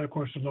alternative, that of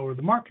course will lower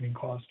the marketing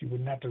cost. You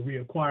wouldn't have to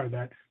reacquire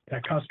that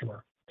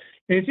customer.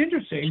 And it's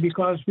interesting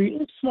because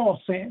it's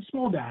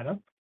small data,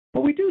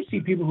 but we do see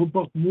people who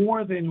book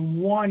more than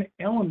one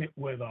element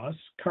with us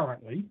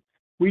currently.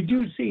 We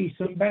do see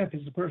some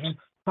benefits, the person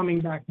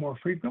coming back more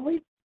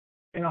frequently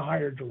and a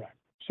higher direct.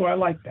 So I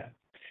like that.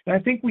 And I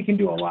think we can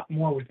do a lot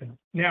more with them.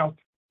 Now,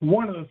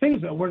 one of the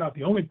things that we're not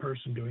the only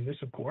person doing this,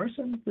 of course,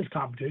 and there's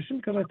competition,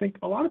 because I think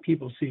a lot of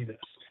people see this.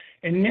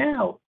 And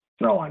now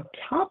throw on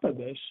top of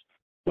this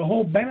the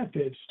whole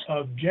benefits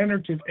of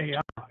generative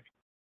AI,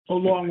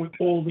 along with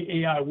all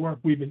the AI work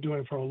we've been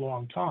doing for a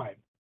long time.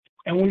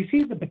 And we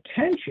see the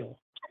potential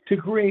to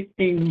create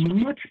a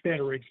much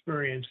better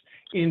experience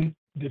in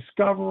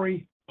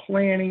discovery,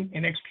 planning,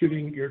 and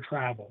executing your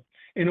travel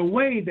in a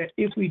way that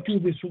if we do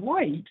this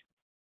right,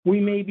 we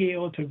may be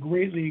able to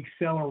greatly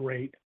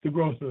accelerate the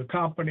growth of the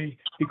company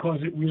because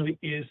it really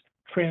is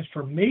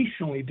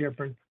transformationally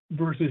different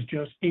versus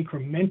just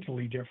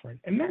incrementally different.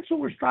 And that's what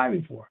we're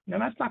striving for. Now,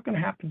 that's not going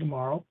to happen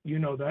tomorrow. You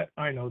know that.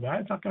 I know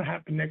that. It's not going to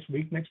happen next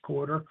week, next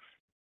quarter.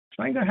 It's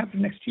not going to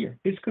happen next year.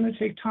 It's going to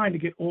take time to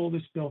get all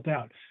this built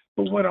out.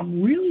 But what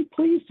I'm really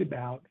pleased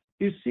about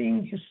is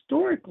seeing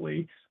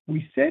historically,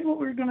 we said what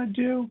we were going to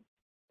do,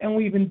 and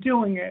we've been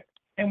doing it,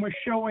 and we're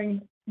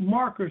showing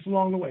markers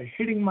along the way,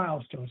 hitting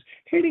milestones,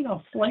 hitting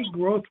a flight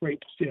growth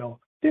rate still.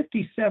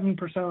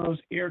 57% of those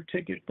air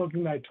ticket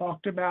booking that I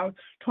talked about,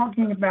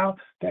 talking about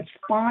that's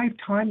 5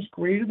 times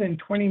greater than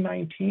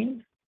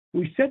 2019.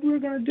 We said we were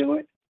going to do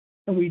it,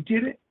 and we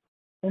did it,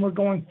 and we're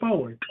going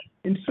forward.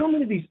 In so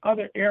many of these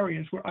other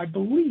areas where I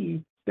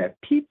believe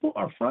that people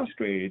are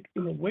frustrated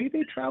in the way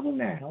they travel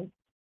now,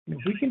 and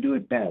if we can do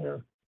it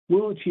better,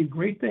 we'll achieve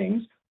great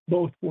things,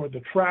 both for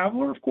the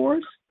traveler, of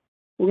course.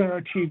 We're going to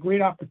achieve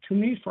great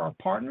opportunities for our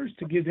partners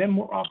to give them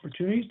more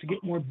opportunities to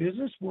get more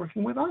business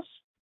working with us.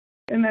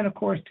 And then, of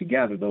course,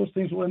 together, those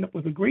things will end up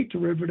with a great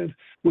derivative,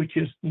 which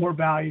is more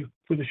value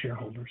for the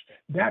shareholders.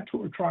 That's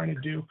what we're trying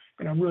to do,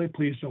 and I'm really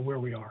pleased with where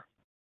we are.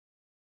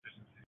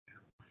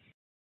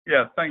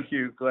 Yeah, thank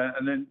you, Glenn.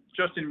 And then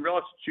just in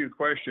relation to your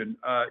question,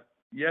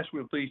 yes,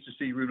 we're pleased to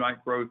see room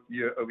night growth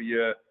year over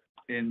year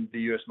in the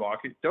U.S.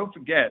 market. Don't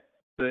forget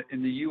that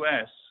in the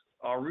U.S.,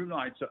 our room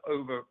nights are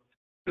over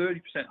 30%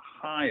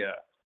 higher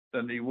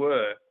than they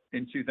were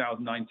in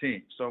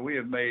 2019. So we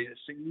have made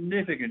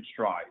significant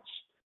strides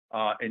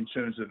in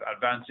terms of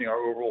advancing our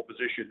overall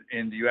position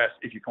in the U.S.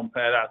 If you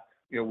compare that,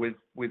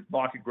 with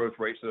market growth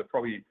rates that are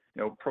probably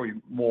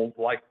more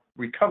like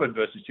recovered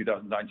versus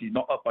 2019,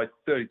 not up by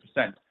 30%.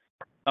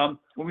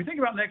 When we think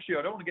about next year,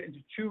 I don't want to get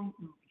into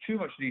too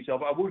much detail,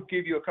 but I would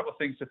give you a couple of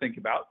things to think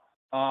about.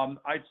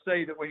 I'd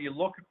say that when you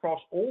look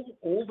across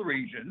all the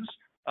regions,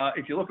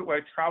 if you look at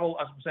where travel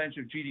as a percentage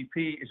of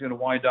GDP is going to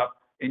wind up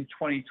in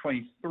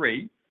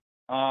 2023,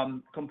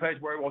 compared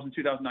to where it was in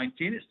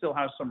 2019, it still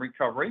has some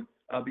recovery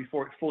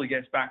before it fully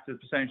gets back to the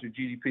percentage of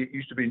GDP it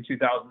used to be in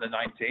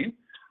 2019.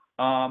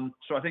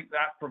 So I think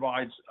that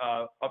provides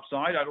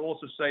upside. I'd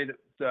also say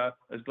that,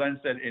 as Glenn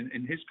said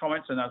in his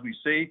comments, and as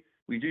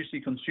we do see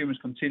consumers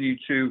continue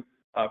to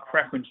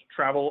preference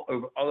travel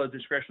over other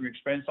discretionary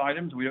expense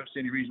items. We don't see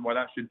any reason why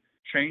that should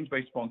change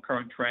based upon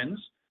current trends.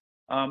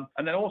 And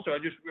then also,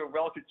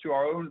 relative to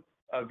our own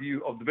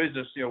view of the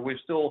business, we're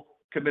still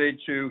committed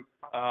to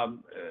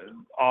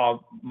our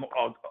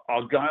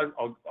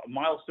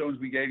milestones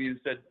we gave you and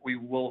said we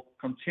will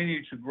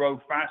continue to grow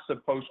faster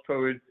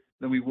post-COVID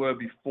than we were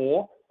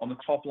before on the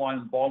top line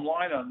and bottom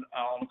line on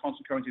a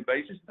constant currency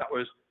basis. That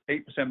was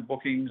 8%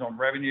 bookings on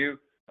revenue,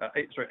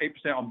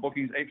 8% on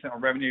bookings, 8%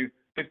 on revenue,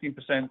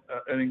 15%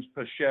 earnings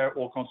per share,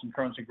 or constant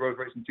currency growth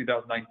rates in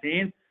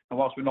 2019. And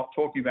whilst we're not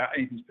talking about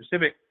anything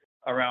specific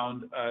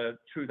around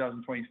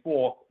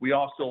 2024, we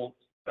are still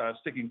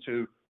sticking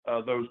to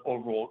those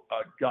overall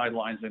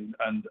guidelines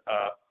and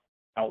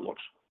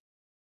outlooks.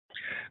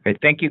 Great.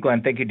 Thank you,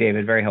 Glenn. Thank you,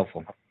 David. Very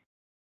helpful.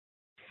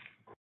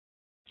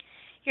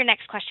 Your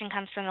next question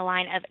comes from the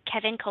line of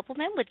Kevin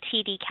Kopelman with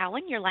TD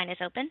Cowen. Your line is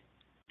open.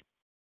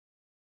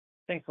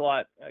 Thanks a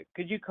lot.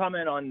 Could you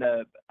comment on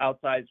the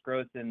outsized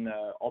growth in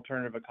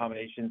alternative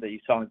accommodations that you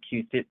saw in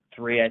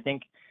Q3? I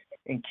think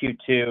in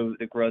Q2,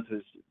 the growth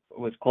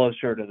was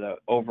closer to the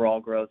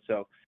overall growth.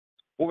 So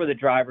what were the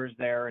drivers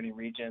there, any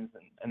regions?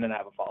 And then I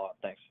have a follow-up.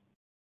 Thanks.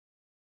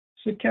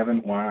 So,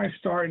 Kevin, why don't I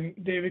start, and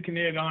David can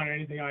add on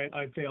anything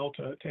I fail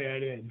to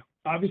add in.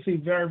 Obviously,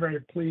 very, very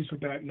pleased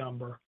with that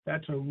number.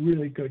 That's a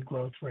really good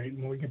growth rate.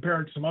 And when we compare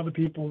it to some other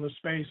people in the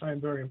space,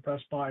 I'm very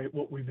impressed by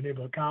what we've been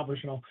able to accomplish.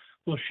 And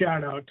I'll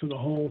shout out to the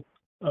whole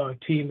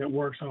team that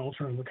works on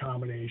alternative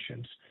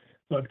accommodations.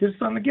 Look, this is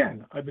something,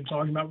 again, I've been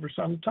talking about for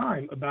some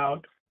time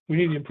about we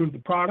need to improve the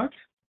product.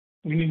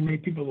 We need to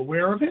make people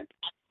aware of it.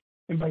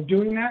 And by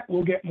doing that,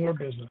 we'll get more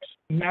business.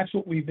 And that's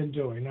what we've been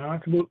doing. Now, I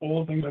can do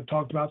all the things I've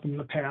talked about them in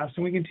the past,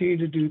 and we continue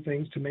to do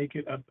things to make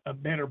it a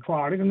better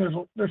product. And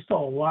there's still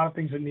a lot of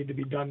things that need to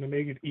be done to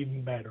make it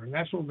even better. And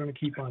that's what we're going to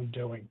keep on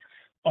doing.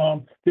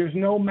 There's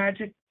no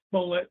magic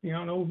bullet,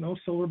 no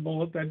silver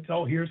bullet that,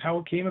 here's how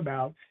it came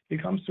about.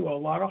 It comes through a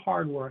lot of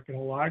hard work in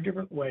a lot of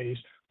different ways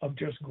of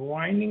just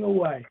grinding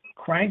away,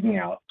 cranking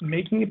out,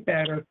 making it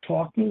better,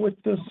 talking with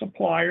the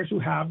suppliers who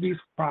have these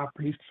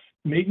properties,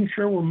 making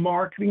sure we're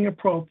marketing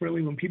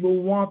appropriately. When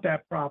people want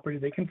that property,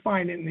 they can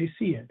find it and they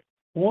see it.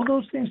 All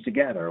those things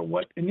together are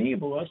what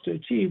enable us to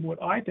achieve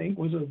what I think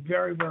was a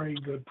very, very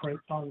good print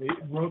on the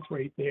growth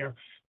rate there.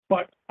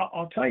 But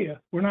I'll tell you,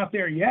 we're not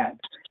there yet.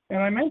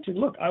 And I mentioned,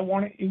 look, I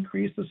want to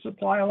increase the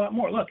supply a lot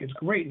more. Look, it's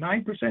great,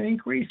 9%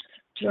 increase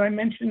that I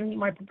mentioned in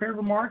my prepared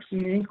remarks,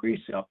 and the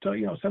increase up to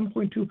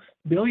 7.2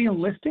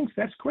 billion listings.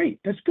 That's great.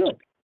 That's good.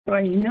 But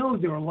I know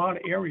there are a lot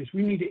of areas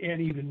we need to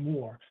add even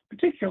more,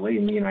 particularly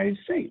in the United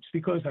States,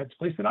 because that's the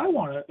place that I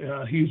want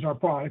to use our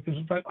product.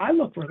 In fact, I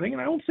look for a thing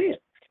and I don't see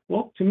it.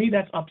 Well, to me,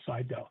 that's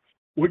upside, though.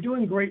 we're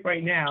doing great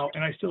right now,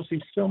 and I still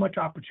see so much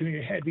opportunity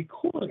ahead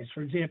because,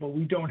 for example,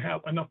 we don't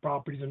have enough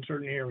properties in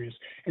certain areas,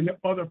 and there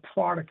are other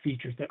product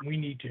features that we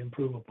need to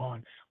improve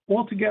upon.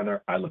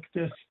 Altogether, I look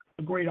at this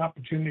a great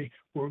opportunity.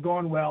 We're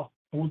going well,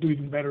 and we'll do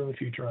even better in the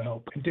future, I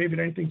hope. And David,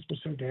 anything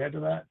specific to add to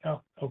that?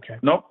 No? Okay.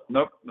 Nope.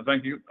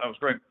 Thank you. That was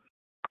great.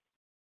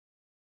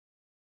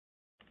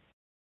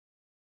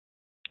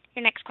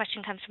 Your next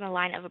question comes from the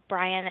line of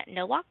Brian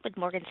Nowak with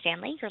Morgan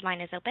Stanley. Your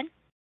line is open.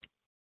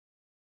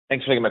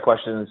 Thanks for taking my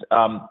questions.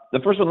 The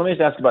first one, let me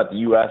just ask about the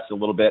U.S. a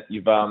little bit.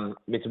 You've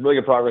made some really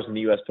good progress in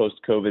the U.S.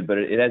 post-COVID, but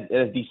it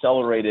has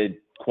decelerated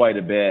quite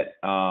a bit,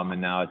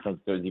 and now it sounds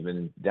like it's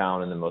even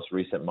down in the most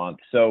recent month.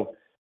 So,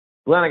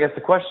 Glenn, I guess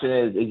the question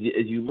is,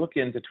 as you look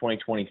into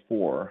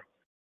 2024,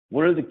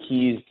 what are the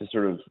keys to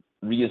sort of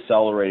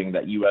reaccelerating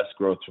that U.S.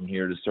 growth from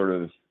here to sort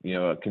of,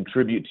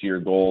 contribute to your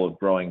goal of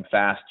growing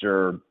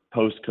faster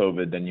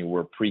post-COVID than you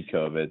were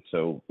pre-COVID?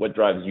 So what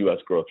drives U.S.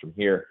 growth from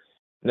here?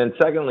 And then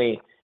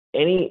secondly,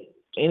 any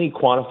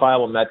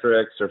quantifiable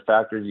metrics or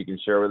factors you can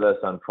share with us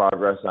on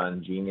progress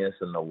on Genius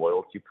and the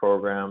loyalty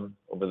program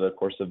over the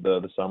course of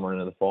the summer and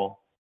into the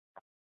fall?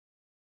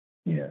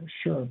 Yeah,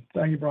 sure.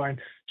 Thank you, Brian.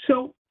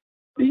 So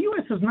the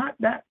U.S. is not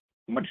that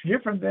much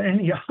different than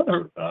any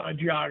other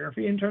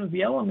geography in terms of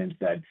the elements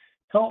that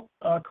help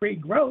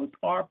create growth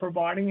are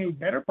providing a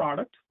better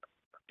product,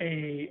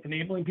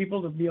 enabling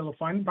people to be able to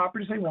find the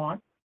properties they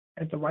want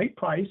at the right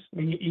price,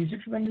 making it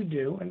easy for them to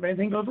do, and if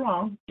anything goes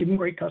wrong, give them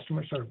great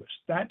customer service.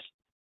 That's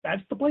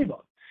the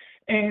playbook.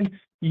 And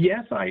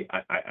yes, I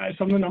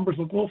some of the numbers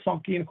look a little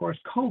funky, and of course,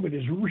 COVID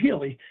is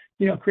really,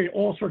 create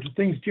all sorts of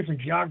things.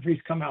 Different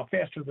geographies come out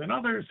faster than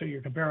others, so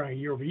you're comparing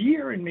year over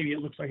year, and maybe it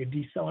looks like a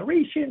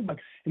deceleration,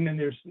 and then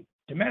there's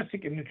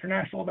domestic and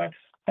international. That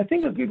I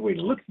think a good way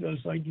to look at those,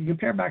 like you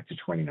compare back to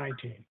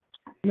 2019,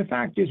 and the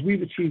fact is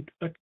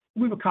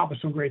we've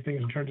accomplished some great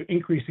things in terms of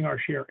increasing our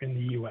share in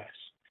the U.S.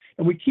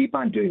 And we keep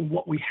on doing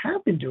what we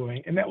have been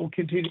doing, and that will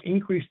continue to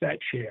increase that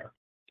share.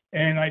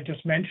 And I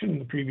just mentioned in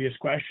the previous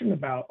question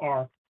about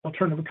our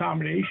alternative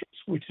accommodations,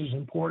 which is an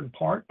important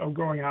part of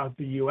growing out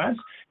the U.S.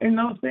 And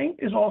another thing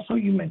is also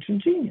you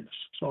mentioned Genius,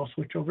 so I'll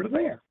switch over to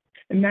there.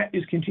 And that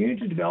is continuing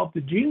to develop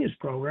the Genius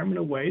program in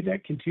a way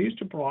that continues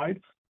to provide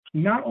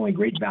not only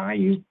great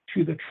value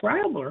to the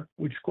traveler,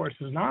 which of course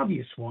is an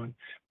obvious one,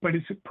 but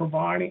it's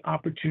providing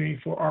opportunity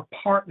for our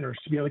partners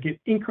to be able to get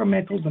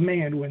incremental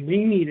demand when they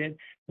need it,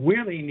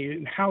 where they need it,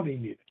 and how they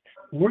need it.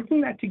 Working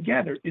that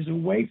together is a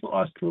way for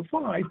us to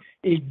provide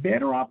a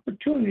better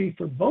opportunity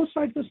for both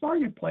sides of this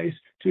marketplace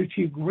to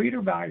achieve greater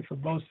value for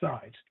both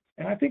sides.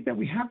 And I think that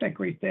we have that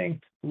great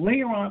thing.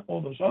 Later on, all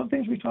those other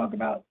things we talk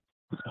about,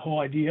 the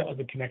whole idea of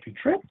the connected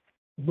trip,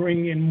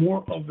 bring in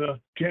more of the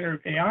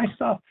generative AI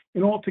stuff,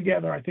 and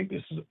altogether, I think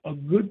this is a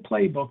good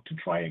playbook to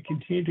try and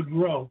continue to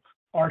grow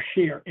our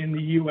share in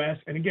the U.S.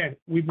 And again,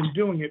 we've been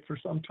doing it for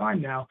some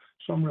time now,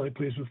 so I'm really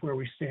pleased with where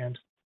we stand.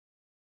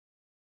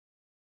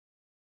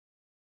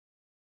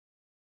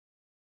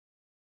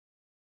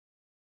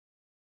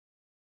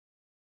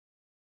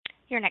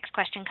 Your next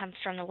question comes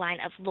from the line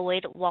of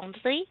Lloyd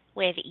Walmsley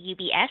with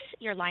UBS.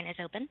 Your line is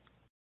open.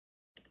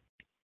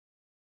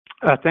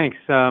 Thanks.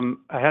 I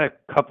had a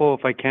couple,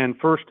 if I can.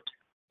 First,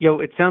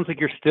 it sounds like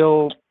you're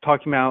still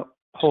talking about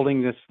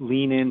holding this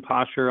lean-in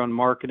posture on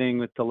marketing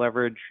with the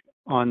leverage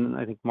on,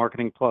 I think,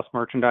 marketing plus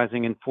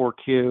merchandising in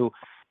 4Q.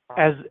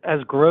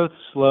 As growth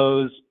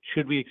slows,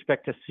 should we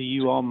expect to see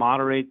you all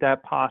moderate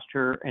that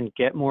posture and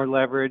get more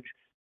leverage?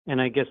 And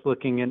I guess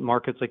looking at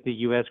markets like the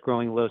U.S.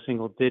 growing low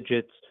single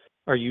digits,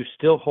 are you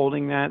still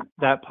holding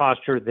that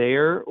posture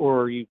there,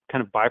 or are you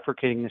kind of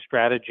bifurcating the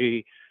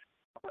strategy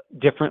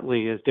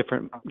differently as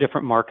different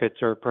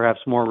markets are perhaps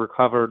more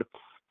recovered?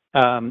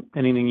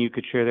 Anything you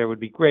could share there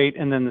would be great.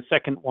 And then the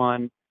second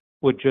one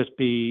would just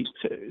be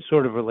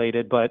sort of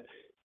related, but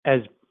as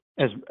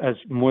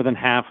more than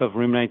half of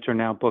room nights are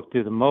now booked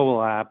through the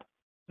mobile app,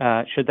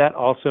 should that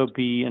also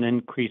be an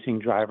increasing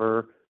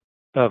driver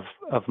of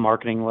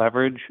marketing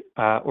leverage,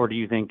 or do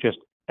you think just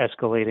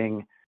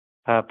escalating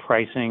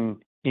pricing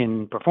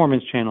in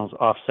performance channels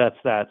offsets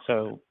that,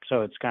 so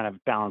it's kind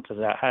of balances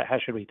that? How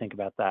should we think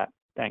about that?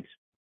 Thanks.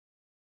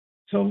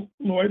 So,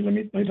 Lloyd, let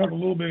me talk a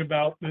little bit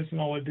about this,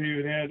 and I'll let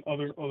David add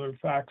other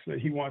facts that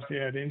he wants to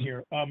add in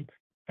here. And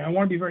I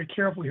want to be very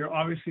careful here.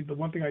 Obviously, the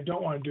one thing I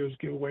don't want to do is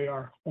give away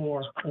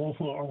all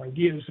our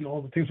ideas and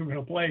all the things we're going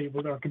to play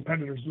with our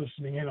competitors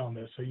listening in on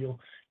this. So you'll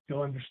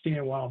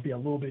understand why I'll be a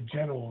little bit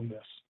general on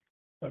this.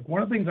 Like,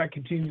 one of the things I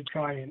continue to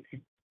try and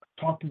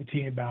talk to the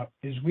team about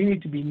is we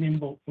need to be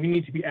nimble, we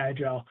need to be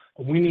agile,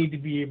 and we need to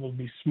be able to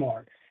be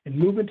smart and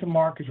move into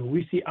markets where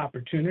we see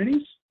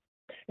opportunities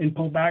and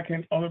pull back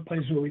in other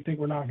places where we think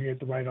we're not going to get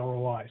the right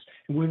ROIs.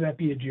 And whether that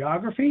be a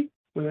geography,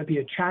 whether that be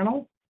a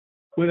channel,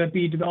 whether that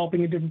be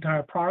developing a different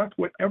type of product,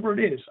 whatever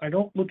it is, I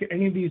don't look at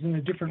any of these in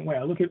a different way.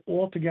 I look at it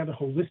all together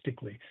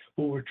holistically.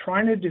 What we're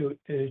trying to do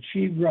is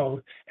achieve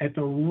growth at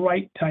the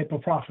right type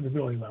of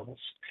profitability levels.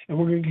 And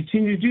we're going to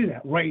continue to do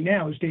that. Right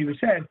now, as David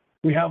said,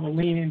 we have a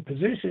lean-in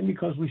position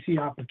because we see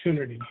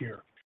opportunity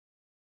here.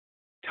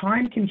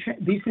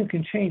 these things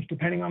can change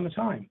depending on the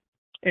time.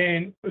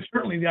 And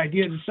certainly the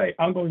idea to say,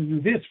 I'm going to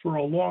do this for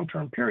a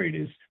long-term period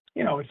is,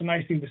 it's a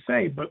nice thing to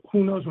say, but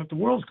who knows what the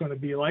world's going to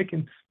be like.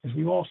 And as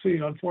we all see,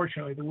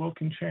 unfortunately, the world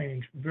can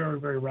change very,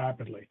 very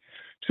rapidly.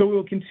 So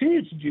we'll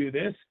continue to do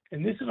this.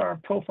 And this is our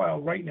profile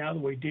right now, the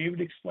way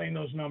David explained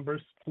those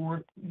numbers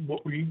for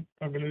what we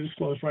are going to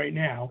disclose right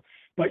now.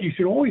 But you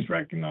should always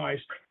recognize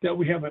that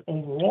we have an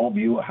overall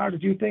view of how to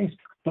do things,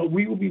 but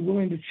we will be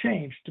willing to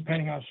change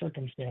depending on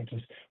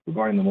circumstances.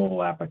 Regarding the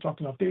mobile app I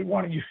talked about, David,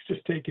 why don't you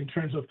just take in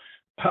terms of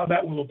how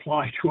that will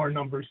apply to our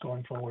numbers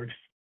going forward?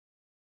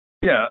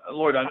 Yeah,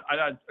 Lloyd, I'd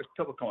add a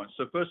couple of comments.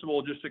 So first of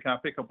all, just to kind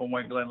of pick up on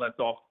where Glenn left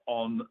off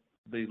on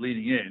the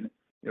leading in,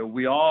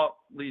 we are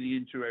leading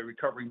into a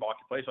recovering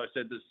marketplace. I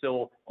said there's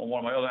still, on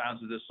one of my other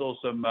answers, there's still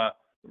some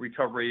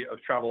recovery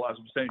of travel as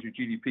a percentage of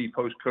GDP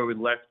post-COVID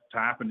left to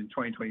happen in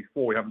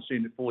 2024. We haven't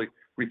seen it fully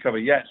recover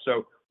yet.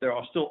 So there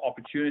are still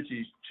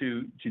opportunities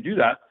to do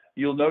that.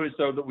 You'll notice,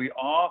 though, that we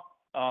are,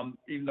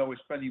 even though we're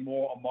spending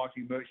more on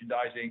marketing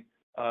merchandising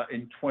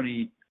in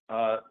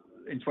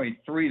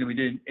 23 than we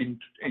did in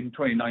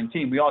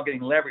 2019, we are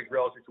getting leverage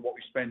relative to what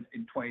we spent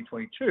in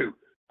 2022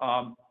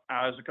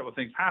 as a couple of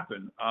things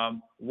happen.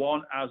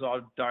 One, as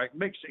our direct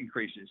mix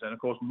increases, and of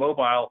course,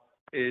 mobile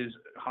is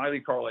highly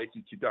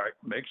correlated to direct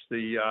mix.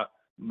 The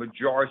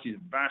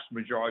vast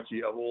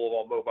majority of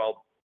all of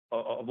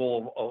our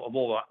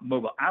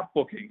mobile app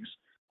bookings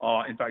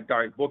are in fact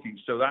direct bookings,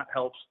 so that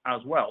helps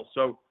as well.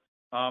 So,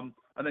 and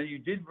then you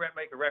did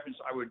make a reference,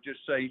 I would just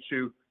say,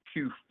 to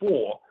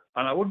Q4.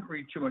 And I wouldn't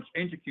read too much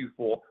into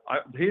Q4.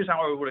 Here's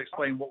how I would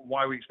explain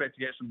why we expect to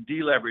get some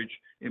deleverage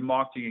in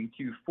marketing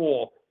in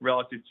Q4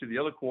 relative to the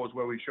other quarters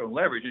where we've shown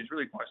leverage. It's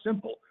really quite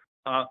simple.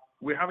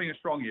 We're having a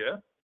strong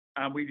year,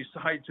 and we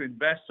decided to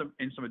invest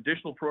in some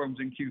additional programs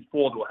in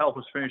Q4 that will help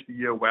us finish the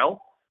year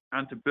well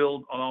and to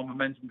build on our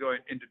momentum going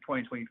into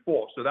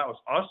 2024. So that was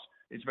us.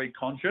 It's very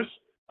conscious.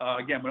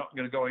 Again, we're not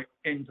going to go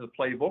into the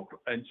playbook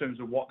in terms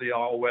of what they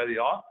are or where they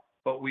are,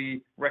 but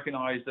we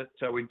recognize that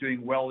we're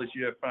doing well this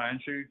year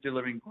financially,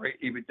 delivering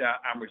great EBITDA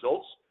and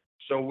results.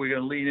 So we're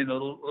going to lean in a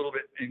little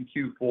bit in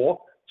Q4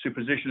 to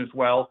position us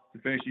well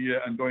to finish the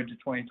year and go into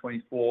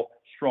 2024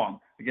 strong.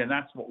 Again,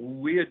 that's what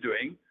we're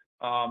doing,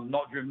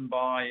 not driven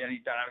by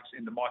any dynamics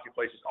in the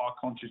marketplace. It's our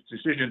conscious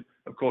decision.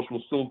 Of course,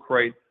 we'll still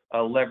create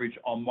leverage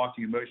on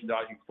marketing and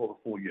merchandising for the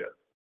full year.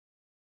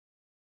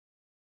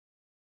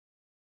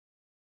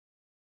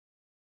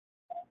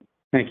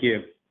 Thank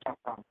you.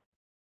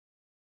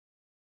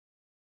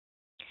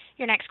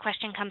 Your next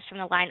question comes from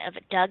the line of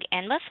Doug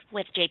Anmuth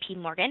with JP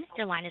Morgan.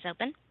 Your line is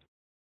open.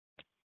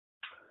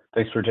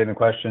 Thanks for taking the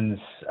questions.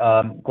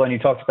 Glenn, you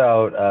talked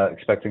about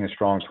expecting a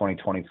strong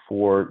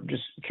 2024.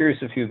 Just curious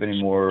if you have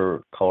any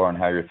more color on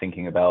how you're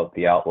thinking about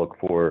the outlook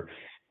for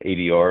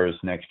ADRs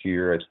next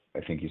year.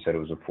 I think you said it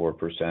was a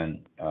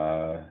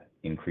 4%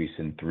 increase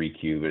in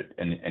 3Q,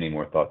 but any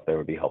more thoughts there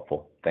would be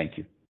helpful. Thank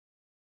you.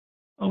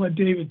 I'll let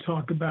David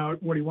talk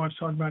about what he wants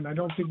to talk about. And I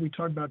don't think we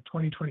talked about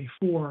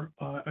 2024.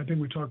 I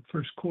think we talked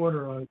first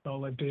quarter.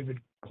 I'll let David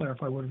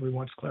clarify whatever he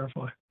wants to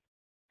clarify.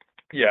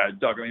 Yeah,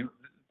 Doug, I mean,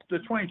 the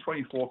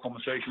 2024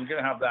 conversation, we're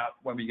going to have that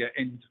when we get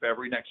into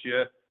February next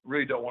year.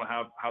 Really don't want to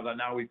have that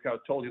now. We've kind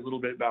of told you a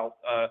little bit about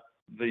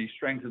the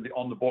strength of the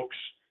on the books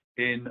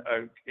in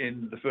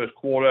the first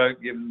quarter,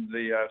 given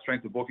the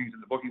strength of bookings in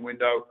the booking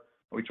window.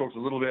 We talked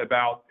a little bit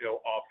about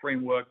our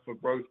framework for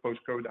growth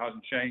post-COVID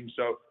hasn't changed.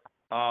 So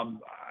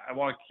I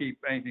want to keep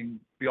anything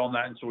beyond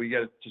that until we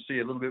get to see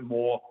a little bit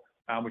more.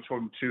 We're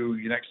talking to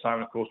you next time.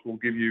 And of course, we'll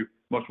give you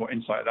much more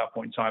insight at that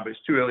point in time. But it's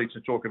too early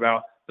to talk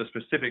about the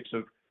specifics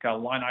of kind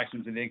of line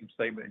items in the income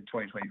statement in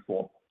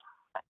 2024.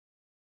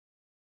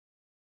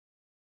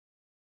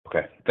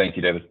 Okay. Thank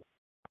you, David.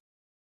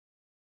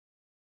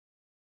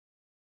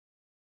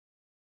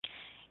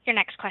 Your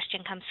next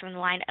question comes from the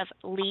line of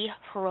Lee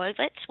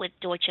Horowitz with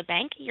Deutsche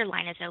Bank. Your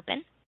line is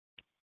open.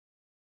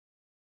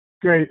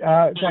 Great.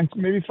 Thanks.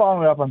 Maybe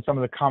following up on some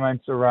of the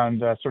comments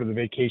around sort of the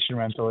vacation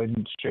rental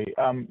industry.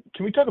 Can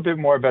we talk a bit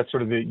more about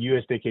sort of the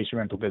U.S. vacation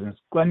rental business?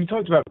 Glenn, you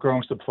talked about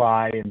growing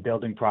supply and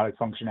building product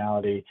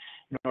functionality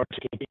in order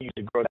to continue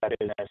to grow that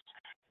business.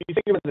 You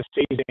think about the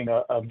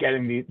phasing of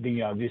getting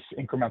these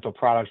incremental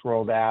products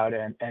rolled out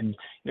and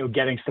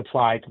getting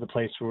supply to the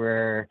place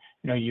where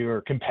you're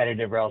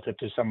competitive relative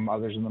to some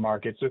others in the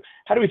market. So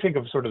how do we think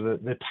of sort of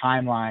the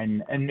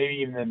timeline and maybe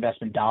even the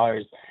investment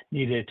dollars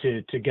needed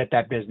to get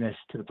that business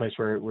to the place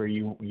where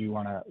you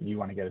want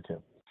to get it to?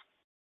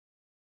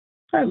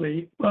 Hi,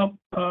 Lee. Well,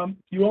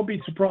 you won't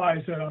be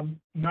surprised that I'm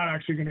not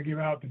actually going to give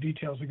out the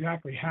details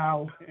exactly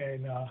how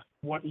and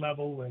what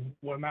level and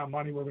what amount of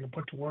money we're going to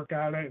put to work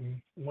at it and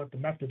what the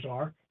methods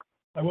are.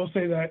 I will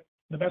say that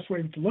the best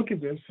way to look at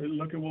this is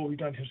look at what we've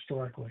done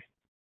historically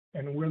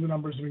and where the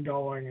numbers have been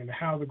going and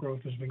how the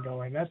growth has been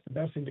going. That's the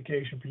best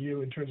indication for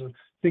you in terms of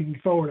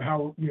thinking forward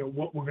how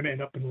what we're going to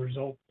end up in the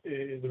result's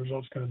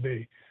going to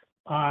be.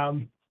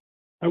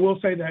 I will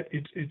say that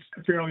it's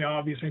fairly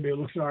obvious. Anybody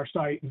looks at our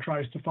site and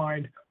tries to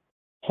find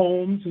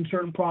homes in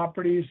certain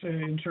properties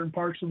in certain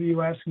parts of the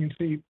U.S. You can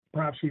see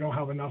perhaps we don't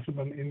have enough of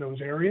them in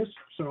those areas,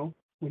 so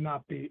would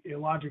not be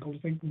illogical to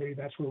think maybe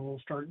that's where we'll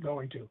start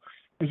going to.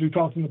 As we've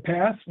talked in the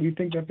past, we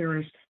think that there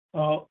is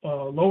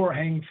lower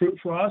hanging fruit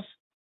for us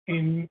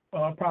in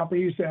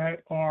properties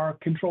that are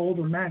controlled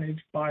or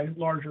managed by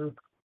larger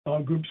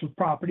groups of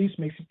properties.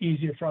 Makes it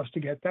easier for us to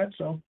get that.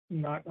 So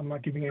I'm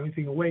not giving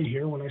anything away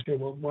here when I say,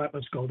 well,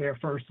 let's go there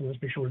first and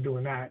let's make sure we're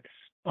doing that.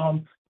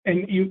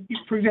 And you,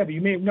 for example,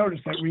 you may have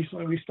noticed that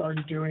recently we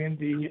started doing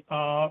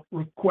the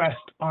request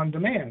on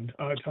demand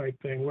type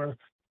thing, where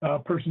a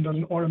person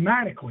doesn't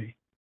automatically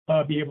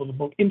be able to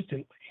book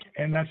instantly.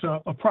 And that's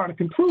a product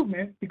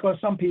improvement because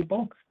some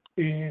people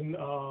in,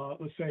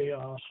 let's say,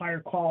 higher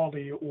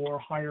quality or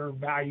higher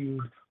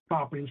valued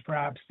properties,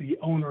 perhaps the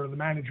owner or the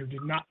manager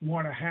did not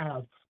want to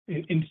have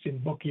an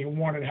instant booking and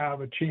wanted to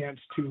have a chance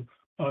to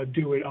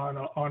do it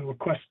on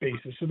request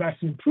basis. So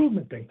that's an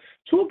improvement thing.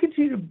 So we'll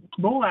continue to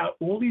roll out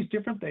all these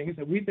different things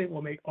that we think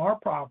will make our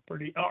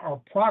property, our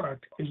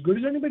product as good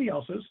as anybody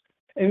else's,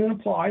 and then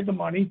apply the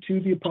money to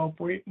the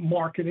appropriate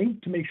marketing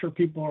to make sure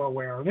people are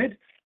aware of it.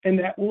 And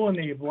that will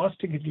enable us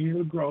to continue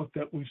the growth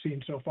that we've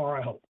seen so far,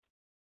 I hope.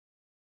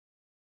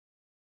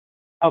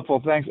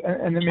 Helpful, thanks.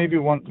 And then maybe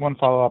one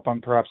follow-up on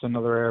perhaps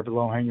another area of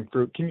low-hanging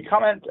fruit. Can you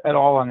comment at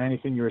all on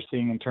anything you were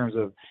seeing in terms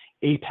of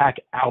APAC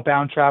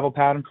outbound travel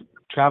patterns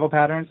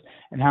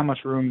and how much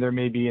room there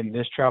may be in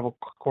this travel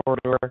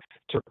corridor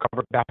to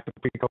recover back to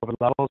pre-COVID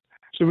levels?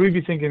 Should we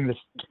be thinking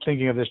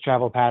of this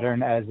travel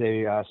pattern as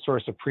a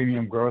source of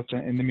premium growth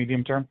in the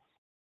medium term?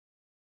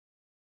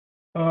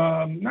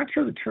 Not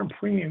sure the term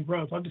premium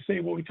growth. I'll just say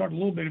what we talked a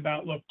little bit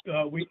about. Look,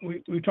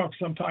 we talked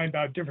sometime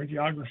about different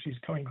geographies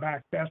coming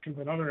back faster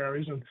than other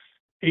areas, and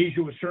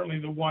Asia was certainly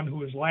the one who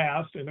was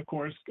last. And of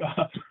course,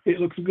 it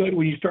looks good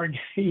when you start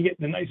getting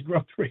the nice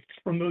growth rates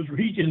from those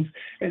regions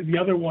as the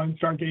other ones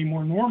start getting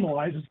more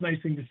normalized. It's a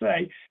nice thing to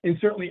say. And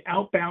certainly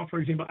outbound, for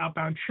example,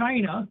 outbound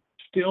China,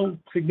 still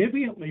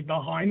significantly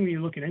behind when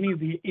you look at any of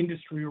the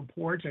industry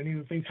reports, any of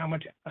the things, how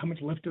much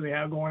lift do they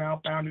have going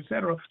outbound, et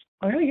cetera.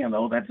 On the other hand,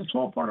 though, that's a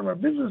small part of our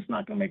business,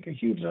 not going to make a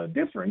huge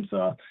difference,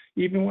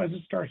 even as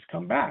it starts to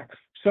come back.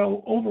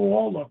 So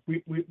overall, look,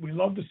 we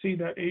love to see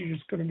that Asia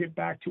is going to get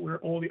back to where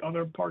all the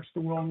other parts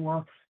of the world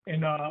were.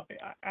 And I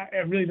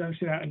really don't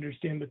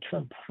understand the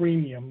term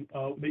premium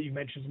that you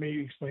mentioned. Maybe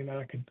explain that.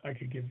 I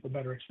could give a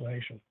better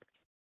explanation.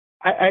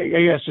 I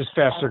guess just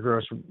faster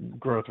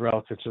growth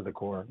relative to the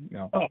core. You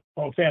know.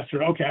 Oh,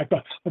 faster. Okay, I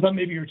thought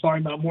maybe you were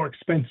talking about more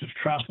expensive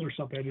travel or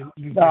something. I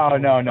didn't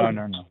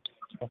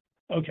No.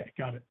 Okay,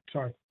 got it.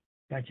 Sorry.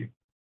 Thank you.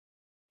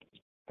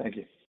 Thank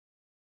you.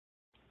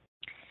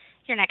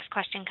 Your next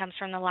question comes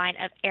from the line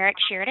of Eric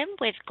Sheridan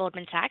with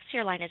Goldman Sachs.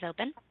 Your line is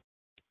open.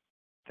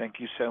 Thank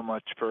you so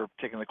much for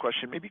taking the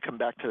question. Maybe come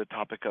back to the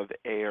topic of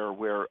air,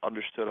 where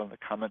understood on the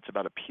comments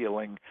about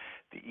appealing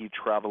the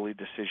e-Travel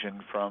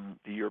decision from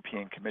the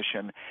European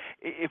Commission.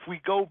 If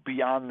we go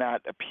beyond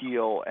that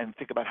appeal and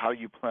think about how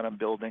you plan on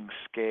building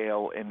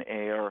scale in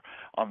air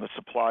on the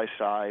supply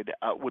side,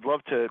 would love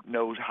to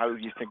know how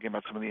you're thinking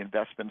about some of the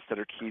investments that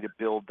are key to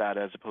build that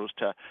as opposed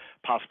to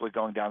possibly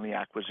going down the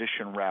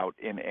acquisition route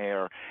in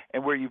air.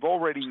 And where you've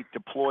already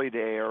deployed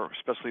air,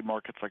 especially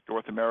markets like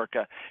North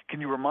America,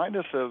 can you remind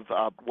us of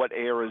what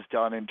air has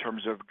done in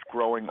terms of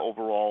growing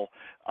overall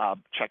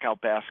checkout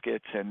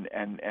baskets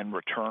and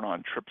return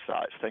on trip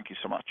size? Thank you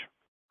so much.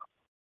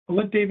 I'll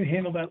let David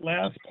handle that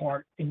last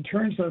part. In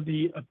terms of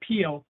the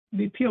appeal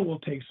will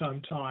take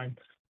some time.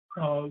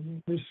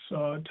 This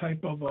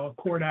type of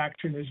court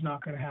action is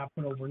not going to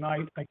happen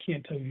overnight. I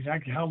can't tell you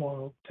exactly how long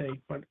it'll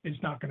take, but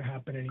it's not going to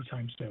happen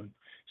anytime soon.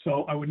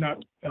 So I would not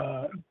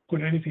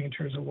put anything in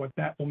terms of what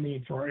that will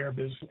mean for our air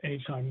business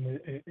anytime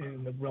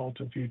in the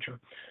relative future.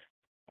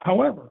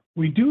 However,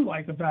 we do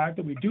like the fact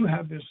that we do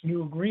have this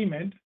new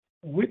agreement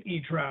with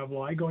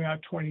e-Travel going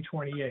out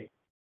 2028.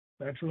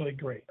 That's really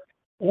great.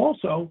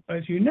 Also,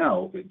 as you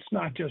know, it's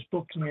not just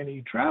booking and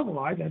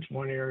e-Travel. That's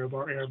one area of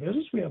our air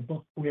business. We have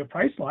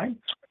Priceline.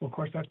 Well, of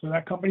course, that's where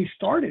that company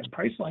started.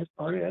 Priceline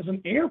started as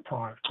an air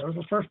product. That was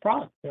the first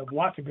product. We have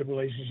lots of good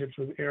relationships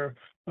with air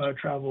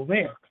travel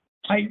there.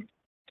 I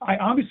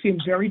obviously am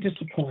very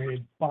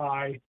disappointed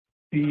by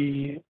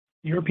the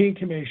European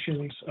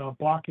Commission's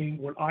blocking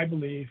what I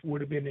believe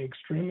would have been an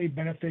extremely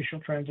beneficial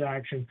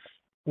transaction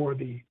for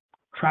the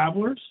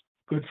travelers.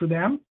 Good for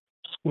them.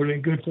 Would have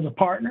been good for the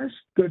partners.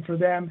 Good for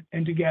them.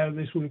 And together,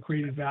 this would have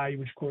created value,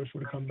 which of course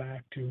would have come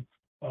back to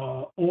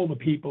all the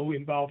people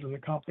involved in the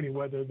company,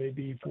 whether they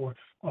be for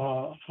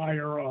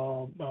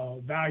higher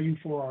value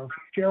for our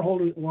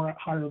shareholders or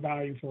higher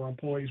value for our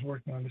employees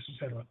working on this,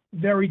 et cetera.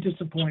 Very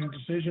disappointing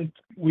decision.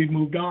 We've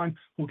moved on.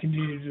 We'll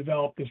continue to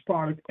develop this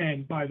product.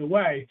 And by the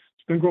way,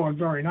 it's been growing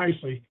very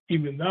nicely,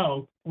 even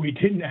though we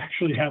didn't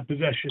actually have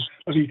possession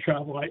of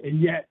e-Travel,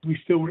 and yet we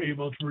still were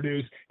able to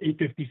produce a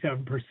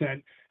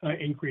 57%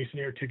 increase in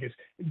air tickets.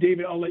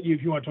 David, I'll let you,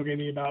 if you want to talk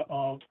anything about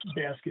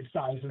basket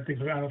size and things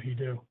like that. I don't know if you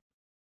do.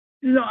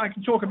 No, I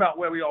can talk about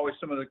where we are with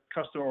some of the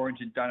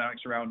customer-oriented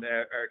dynamics around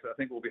air, Eric, that I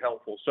think will be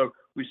helpful. So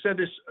we said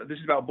this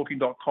is about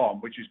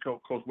Booking.com, which is,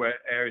 of course, where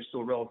air is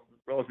still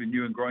relatively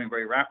new and growing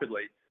very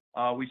rapidly.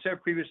 We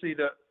said previously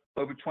that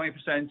over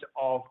 20%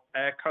 of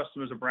air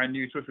customers are brand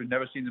new to us. We've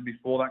never seen them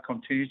before. That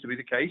continues to be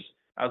the case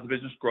as the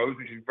business grows,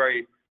 which is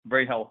very,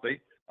 very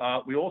healthy.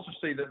 We also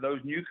see that those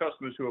new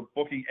customers who are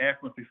booking air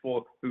from us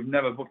before, who've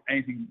never booked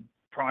anything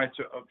prior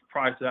to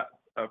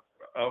that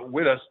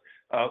with us,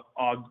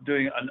 are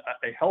doing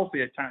a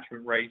healthy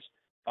attachment rate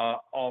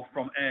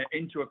from air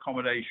into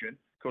accommodation,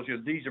 because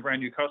these are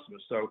brand new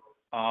customers. So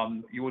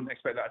you wouldn't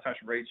expect that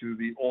attachment rate to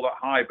be all that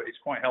high, but it's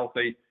quite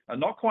healthy and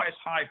not quite as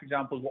high, for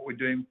example, as what we're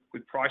doing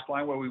with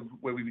Priceline, where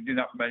we've been doing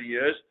that for many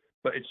years.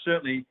 But it's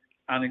certainly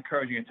an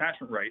encouraging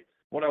attachment rate.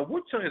 What I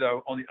would tell you,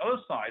 though, on the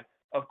other side,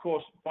 of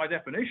course, by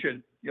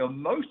definition,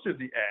 most of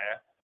the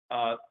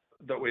air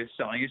that we're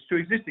selling is to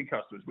existing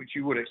customers, which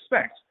you would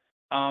expect.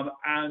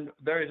 And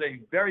there is a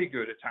very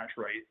good attach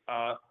rate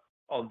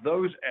of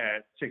those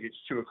air tickets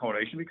to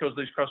accommodation, because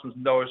these customers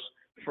know us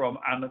from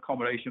an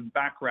accommodation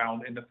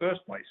background in the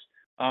first place.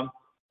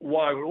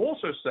 What I would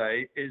also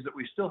say is that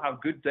we still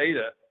have good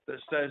data that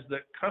says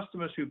that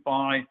customers who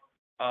buy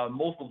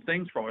multiple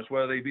things from us,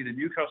 whether they be the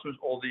new customers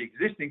or the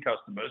existing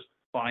customers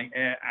buying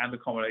air and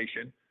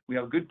accommodation, we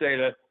have good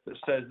data that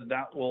says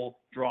that will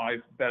drive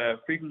better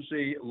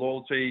frequency,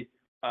 loyalty,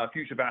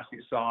 future basket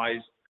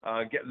size,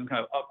 get them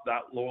kind of up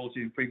that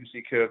loyalty and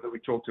frequency curve that we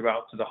talked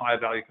about to the higher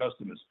value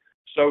customers.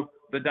 So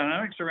the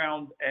dynamics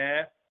around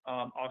air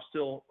are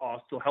still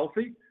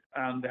healthy,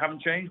 and they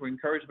haven't changed. We're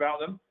encouraged about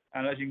them,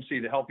 and as you can see,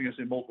 they're helping us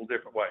in multiple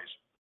different ways.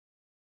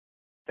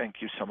 Thank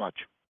you so much.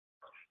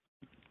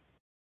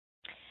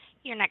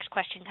 Your next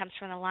question comes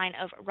from the line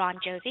of Ron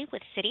Josey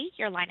with Citi.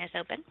 Your line is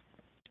open.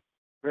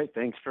 Great.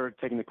 Thanks for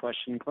taking the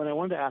question. Glenn, I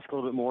wanted to ask a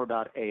little bit more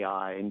about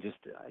AI, and just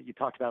you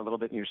talked about a little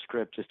bit in your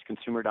script, just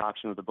consumer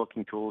adoption of the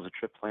booking tools, a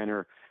trip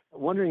planner.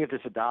 Wondering if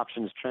this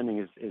adoption is trending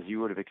as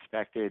you would have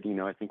expected.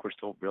 I think we're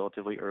still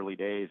relatively early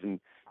days. And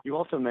you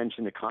also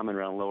mentioned a comment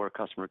around lower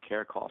customer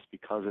care costs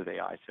because of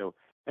AI. So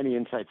any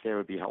insights there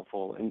would be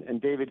helpful.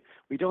 And David,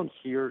 we don't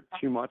hear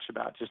too much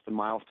about just the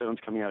milestones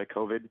coming out of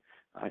COVID.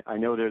 I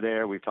know they're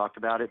there. We've talked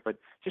about it, but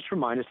just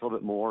remind us a little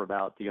bit more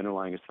about the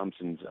underlying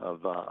assumptions of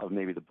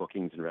maybe the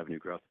bookings and revenue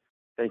growth.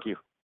 Thank you.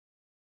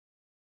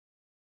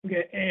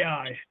 Okay,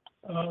 AI.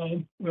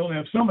 We only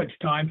have so much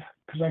time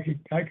because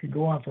I could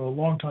go on for a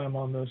long time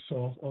on this,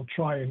 so I'm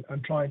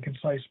trying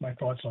concise my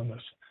thoughts on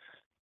this.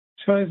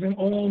 So as in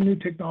all new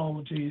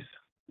technologies,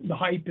 the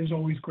hype is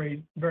always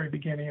great. Very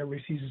beginning,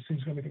 everybody sees this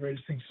thing's going to be the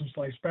greatest thing since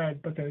sliced bread,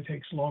 but then it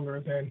takes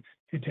longer than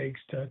it takes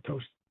to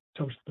toast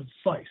the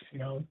slice,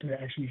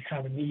 to actually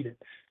have and eat it.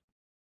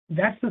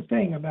 That's the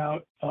thing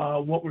about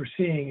what we're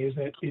seeing, is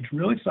that it's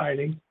real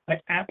exciting. I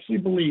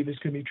absolutely believe it's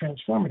going to be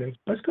transformative,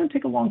 but it's going to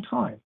take a long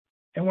time.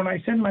 And when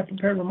I said in my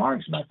prepared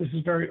remarks about this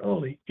is very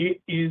early,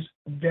 it is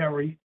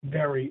very,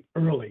 very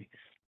early.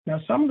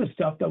 Now, some of the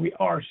stuff that we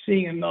are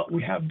seeing, and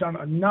we have done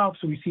enough,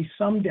 so we see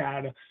some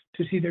data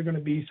to see there are going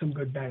to be some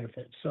good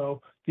benefits.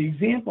 So the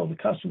example, the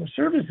customer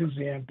service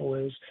example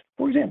is,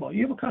 for example,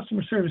 you have a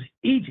customer service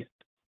agent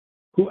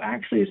who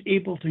actually is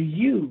able to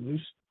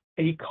use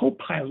a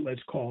co-pilot,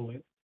 let's call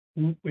it,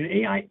 an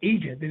AI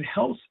agent that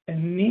helps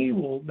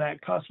enable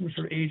that customer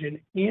service agent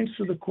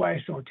answer the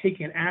question or take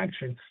an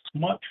action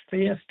much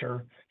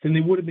faster than they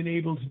would have been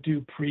able to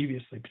do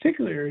previously,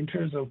 particularly in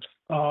terms of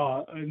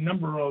a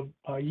number of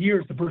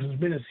years the person's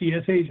been a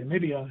CS agent.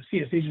 Maybe a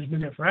CS agent's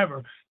been there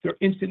forever. They're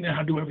instant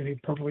now, do everything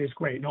perfectly, it's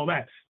great and all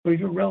that. But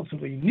if you're a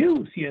relatively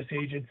new CS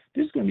agent,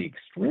 this is going to be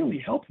extremely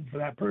helpful for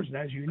that person.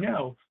 As you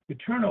know, the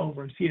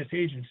turnover in CS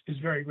agents is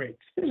very great.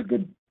 There's a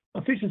good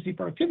efficiency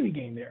productivity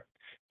gain there.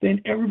 Then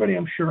everybody,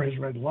 I'm sure, has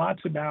read lots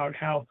about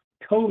how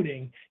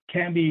coding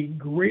can be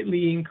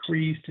greatly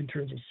increased in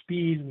terms of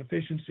speed and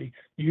efficiency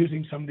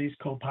using some of these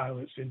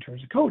co-pilots in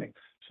terms of coding.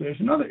 So there's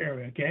another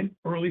area, again,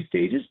 early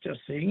stages, just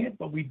seeing it,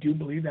 but we do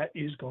believe that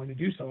is going to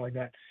do something like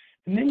that.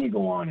 And then you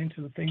go on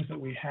into the things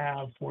that we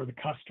have for the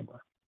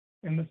customer,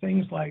 and the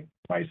things like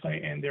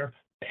Priceline and their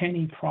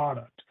penny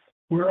product,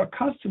 where a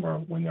customer,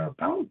 when they're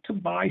about to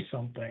buy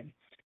something,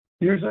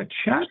 there's a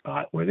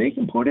chatbot where they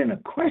can put in a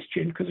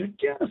question because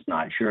they're just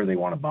not sure they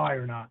want to buy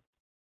or not.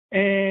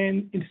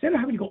 And instead of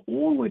having to go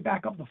all the way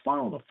back up the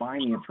funnel to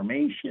find the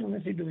information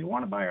and say, do they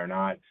want to buy or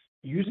not,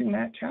 using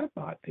that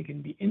chatbot, they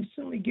can be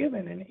instantly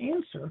given an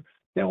answer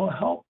that will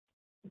help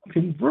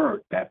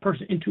convert that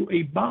person into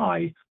a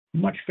buy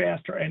much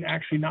faster and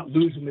actually not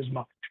lose them as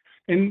much.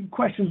 And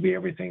questions be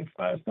everything.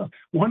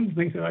 One of the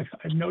things that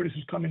I've noticed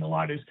is coming a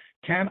lot is,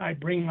 can I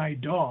bring my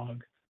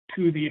dog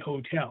to the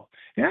hotel?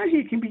 And actually,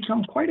 it can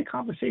become quite a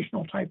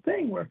conversational type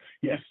thing where,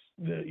 yes,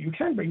 you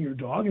can bring your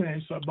dog, and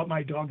then but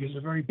my dog is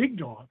a very big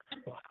dog.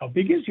 Well, how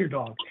big is your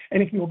dog?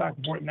 And it can go back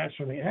and forth and that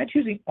sort of thing. And that's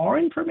using our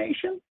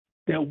information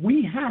that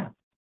we have.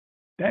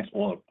 That's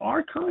all of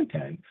our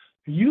content,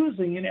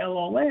 using an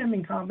LLM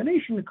in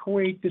combination to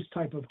create this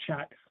type of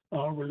chat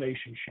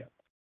relationship.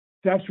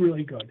 That's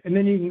really good. And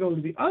then you can go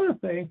to the other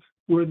thing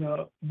where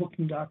the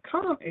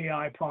Booking.com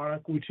AI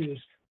product, which is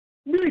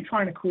really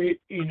trying to create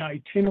an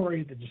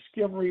itinerary, the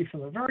discovery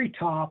from the very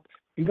top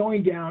and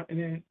going down. And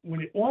then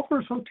when it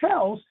offers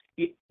hotels,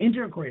 it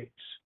integrates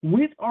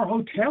with our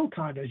hotel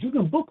condos. You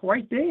can book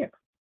right there.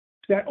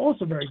 So that's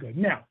also very good.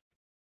 Now,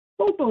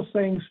 both those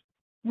things,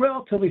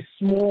 relatively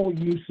small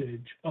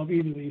usage of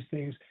either of these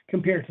things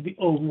compared to the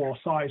overall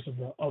size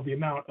of the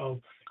amount of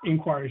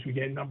inquiries we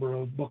get, number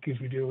of bookings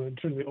we do, in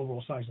terms of the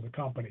overall size of the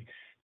company.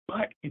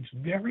 But it's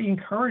very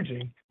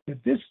encouraging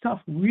that this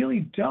stuff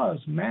really does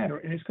matter,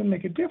 and it's going to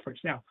make a difference.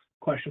 Now,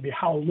 the question will be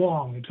how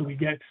long until we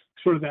get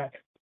sort of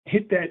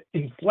hit that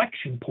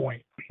inflection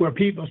point where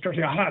people start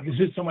saying, aha, this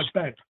is so much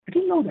better. I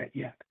don't know that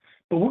yet.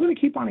 But we're going to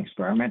keep on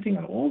experimenting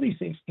on all these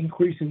things,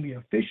 increasing the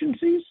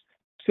efficiencies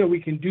so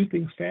we can do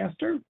things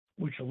faster,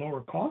 which are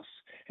lower costs,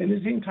 and at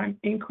the same time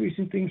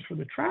increasing things for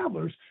the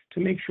travelers to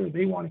make sure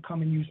they want to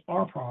come and use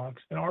our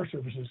products and our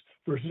services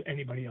versus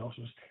anybody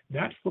else's.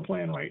 That's the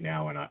plan right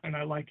now, and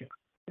I like it.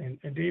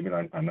 And David,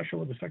 I'm not sure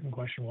what the second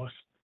question was.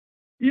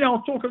 Yeah,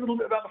 I'll talk a little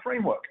bit about the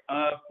framework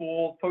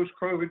for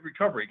post-COVID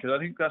recovery, because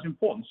I think that's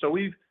important. So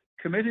we've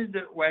committed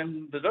that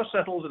when the dust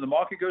settles and the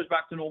market goes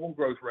back to normal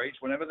growth rates,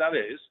 whenever that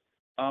is,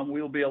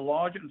 we'll be a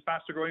larger and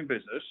faster growing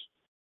business,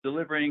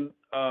 delivering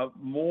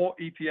more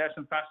EPS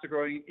and faster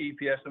growing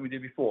EPS than we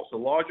did before. So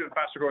larger and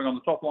faster growing on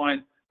the top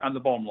line and the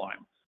bottom line.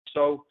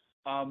 So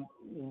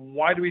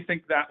why do we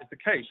think that is the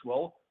case?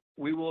 Well,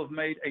 we will have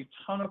made a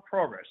ton of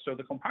progress. So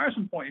the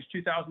comparison point is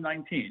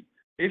 2019.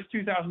 If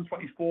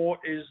 2024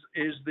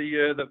 is the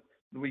year that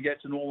we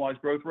get to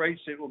normalized growth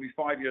rates, it will be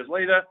 5 years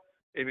later.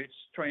 If it's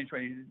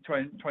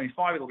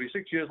 2025, it'll be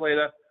 6 years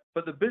later.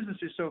 But the business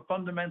is so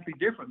fundamentally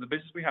different, the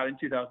business we had in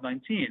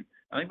 2019.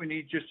 I think we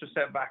need just to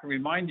step back and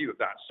remind you of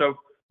that. So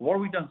what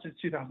have we done since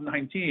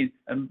 2019?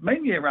 And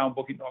mainly around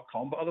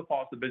Booking.com, but other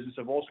parts of the business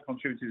have also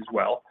contributed as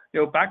well.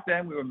 Back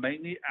then we were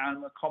mainly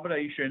an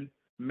accommodation,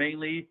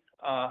 mainly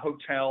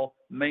hotel,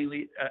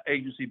 mainly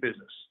agency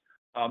business.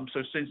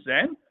 So since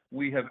then,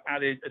 we have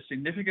added a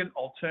significant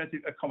alternative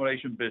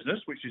accommodation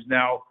business, which is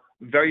now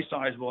very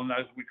sizable, and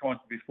as we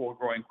commented before,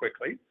 growing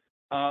quickly.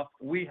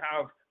 We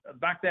have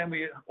back then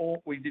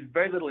we did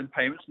very little in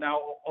payments.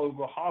 Now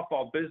over half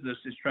our business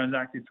is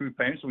transacted through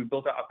payments. So we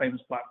built out a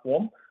payments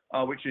platform,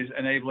 which is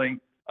enabling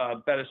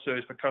better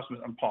service for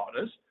customers and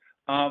partners.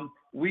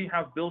 We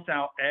have built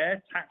out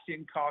air, taxi,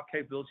 and car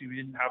capability we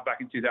didn't have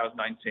back in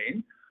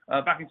 2019.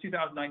 Back in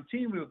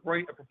 2019, we were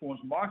great at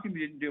performance marketing.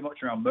 We didn't do much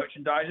around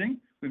merchandising.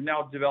 We've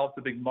now developed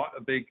a big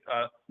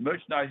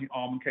merchandising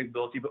arm and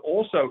capability, but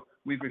also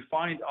we've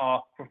refined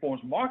our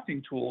performance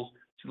marketing tools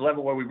to the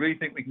level where we really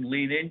think we can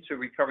lean into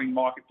recovering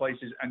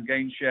marketplaces and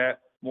gain share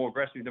more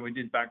aggressively than we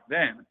did back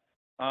then.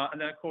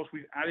 And then, of course,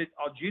 we've added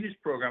our Genius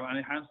program and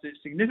enhanced it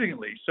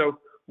significantly. So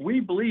we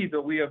believe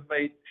that we have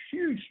made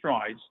huge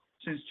strides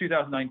since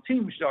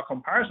 2019, which is our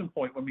comparison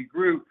point when we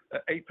grew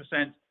at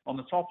 8% on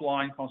the top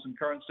line, constant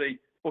currency,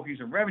 bookings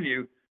and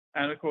revenue.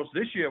 And of course,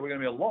 this year we're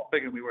going to be a lot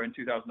bigger than we were in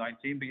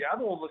 2019. But you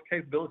add all those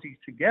capabilities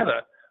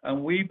together,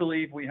 and we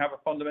believe we have a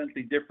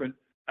fundamentally different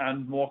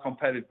and more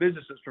competitive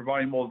business that's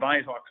providing more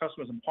value to our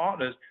customers and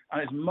partners,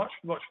 and is much,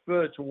 much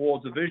further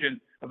towards the vision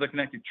of the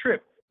connected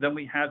trip than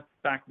we had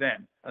back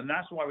then. And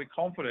that's why we're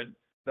confident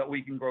that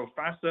we can grow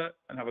faster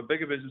and have a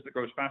bigger business that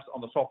grows faster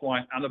on the top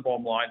line and the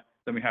bottom line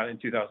than we had in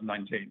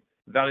 2019.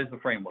 That is the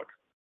framework.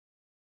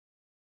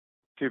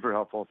 Super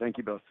helpful. Thank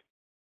you both.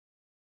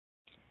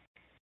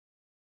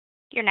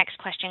 Your next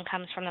question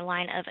comes from the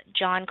line of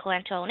John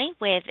Colantuoni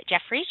with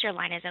Jefferies. Your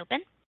line is open.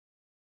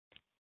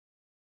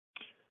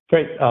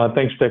 Great.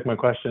 Thanks for taking my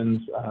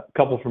questions. A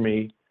couple for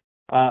me.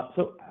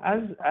 So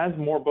as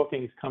more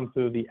bookings come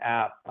through the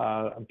app,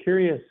 I'm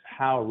curious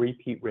how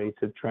repeat rates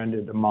have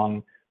trended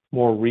among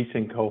more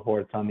recent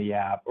cohorts on the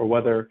app, or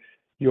whether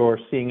you're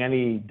seeing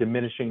any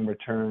diminishing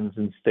returns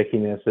and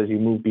stickiness as you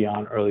move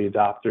beyond early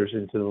adopters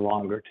into the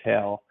longer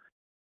tail.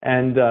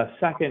 And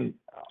second,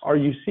 are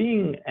you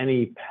seeing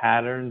any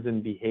patterns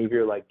in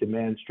behavior like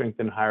demand strength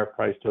in higher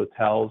priced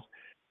hotels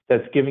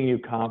that's giving you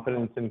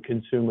confidence in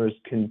consumers'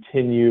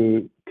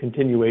 continuation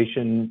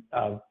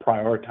of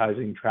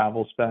prioritizing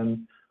travel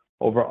spend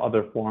over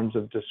other forms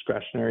of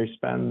discretionary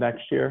spend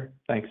next year?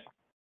 Thanks.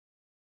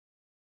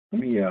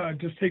 Let me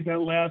just take that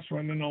last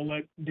one, and I'll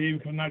let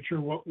Dave. I'm not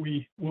sure what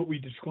we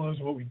disclose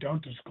and what we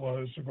don't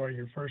disclose regarding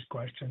your first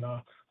question.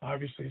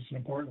 Obviously, it's an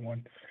important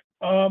one.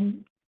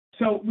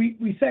 So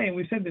we say, and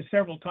we've said this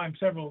several times,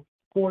 several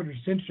quarters.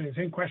 It's interesting. The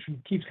same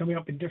question keeps coming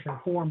up in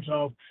different forms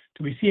of: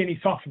 do we see any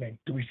softening?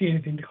 Do we see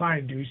anything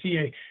declining? Do we see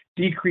a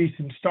decrease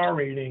in star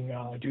rating?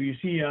 Do you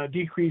see a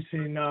decrease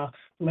in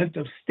length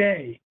of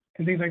stay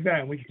and things like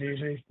that? And we can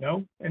say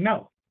no and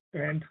no,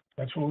 and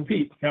that's what we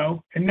repeat: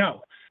 no and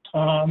no.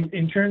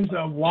 In terms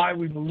of why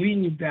we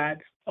believe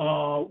that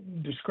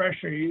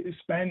discretionary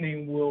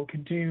spending will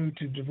continue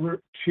to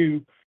divert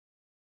to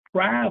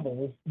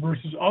travel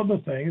versus other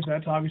things,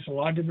 that's obviously a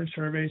lot of different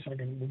surveys. We're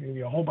going to give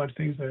you a whole bunch of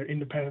things that are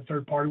independent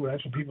third party, where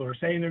that's what people are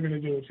saying they're going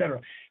to do, et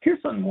cetera.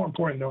 Here's something more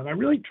important, though, and I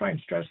really try and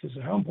stress this,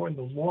 is how important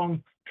the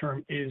long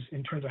term is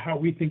in terms of how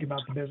we think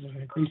about the business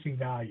and increasing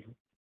value.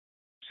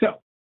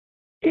 So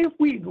if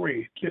we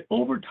agree that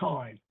over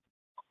time,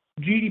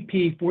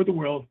 GDP for the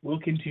world will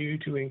continue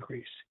to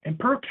increase, and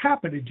per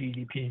capita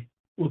GDP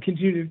will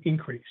continue to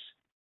increase.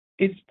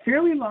 It's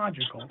fairly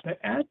logical that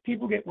as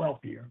people get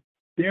wealthier,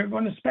 they're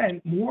going to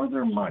spend more of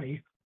their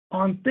money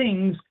on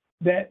things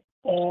that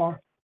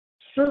are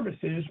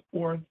services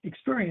or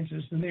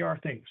experiences than they are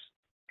things.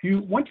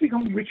 Once you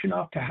become rich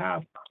enough to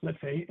have, let's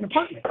say, an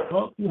apartment,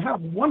 well, you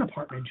have one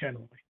apartment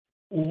generally,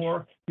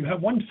 or you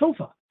have one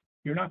sofa.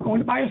 You're not going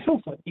to buy a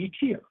sofa each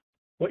year.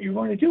 What you're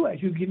going to do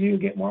as you continue to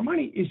get more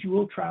money is you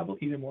will travel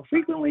either more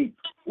frequently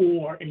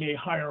or in a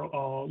higher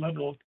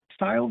level of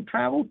style of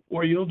travel,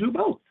 or you'll do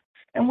both.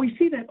 And we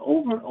see that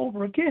over and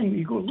over again.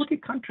 You go look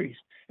at countries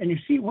and you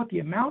see what the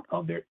amount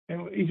of their,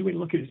 and an easy way to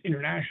look at it is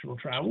international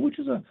travel, which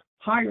is a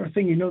higher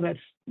thing. You know, that's,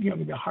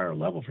 maybe a higher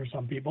level for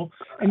some people.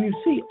 And you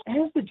see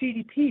as the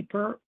GDP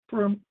per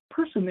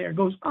person there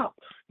goes up,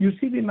 you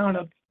see the amount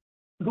of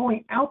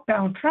going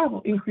outbound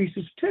travel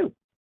increases too.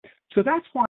 So that's why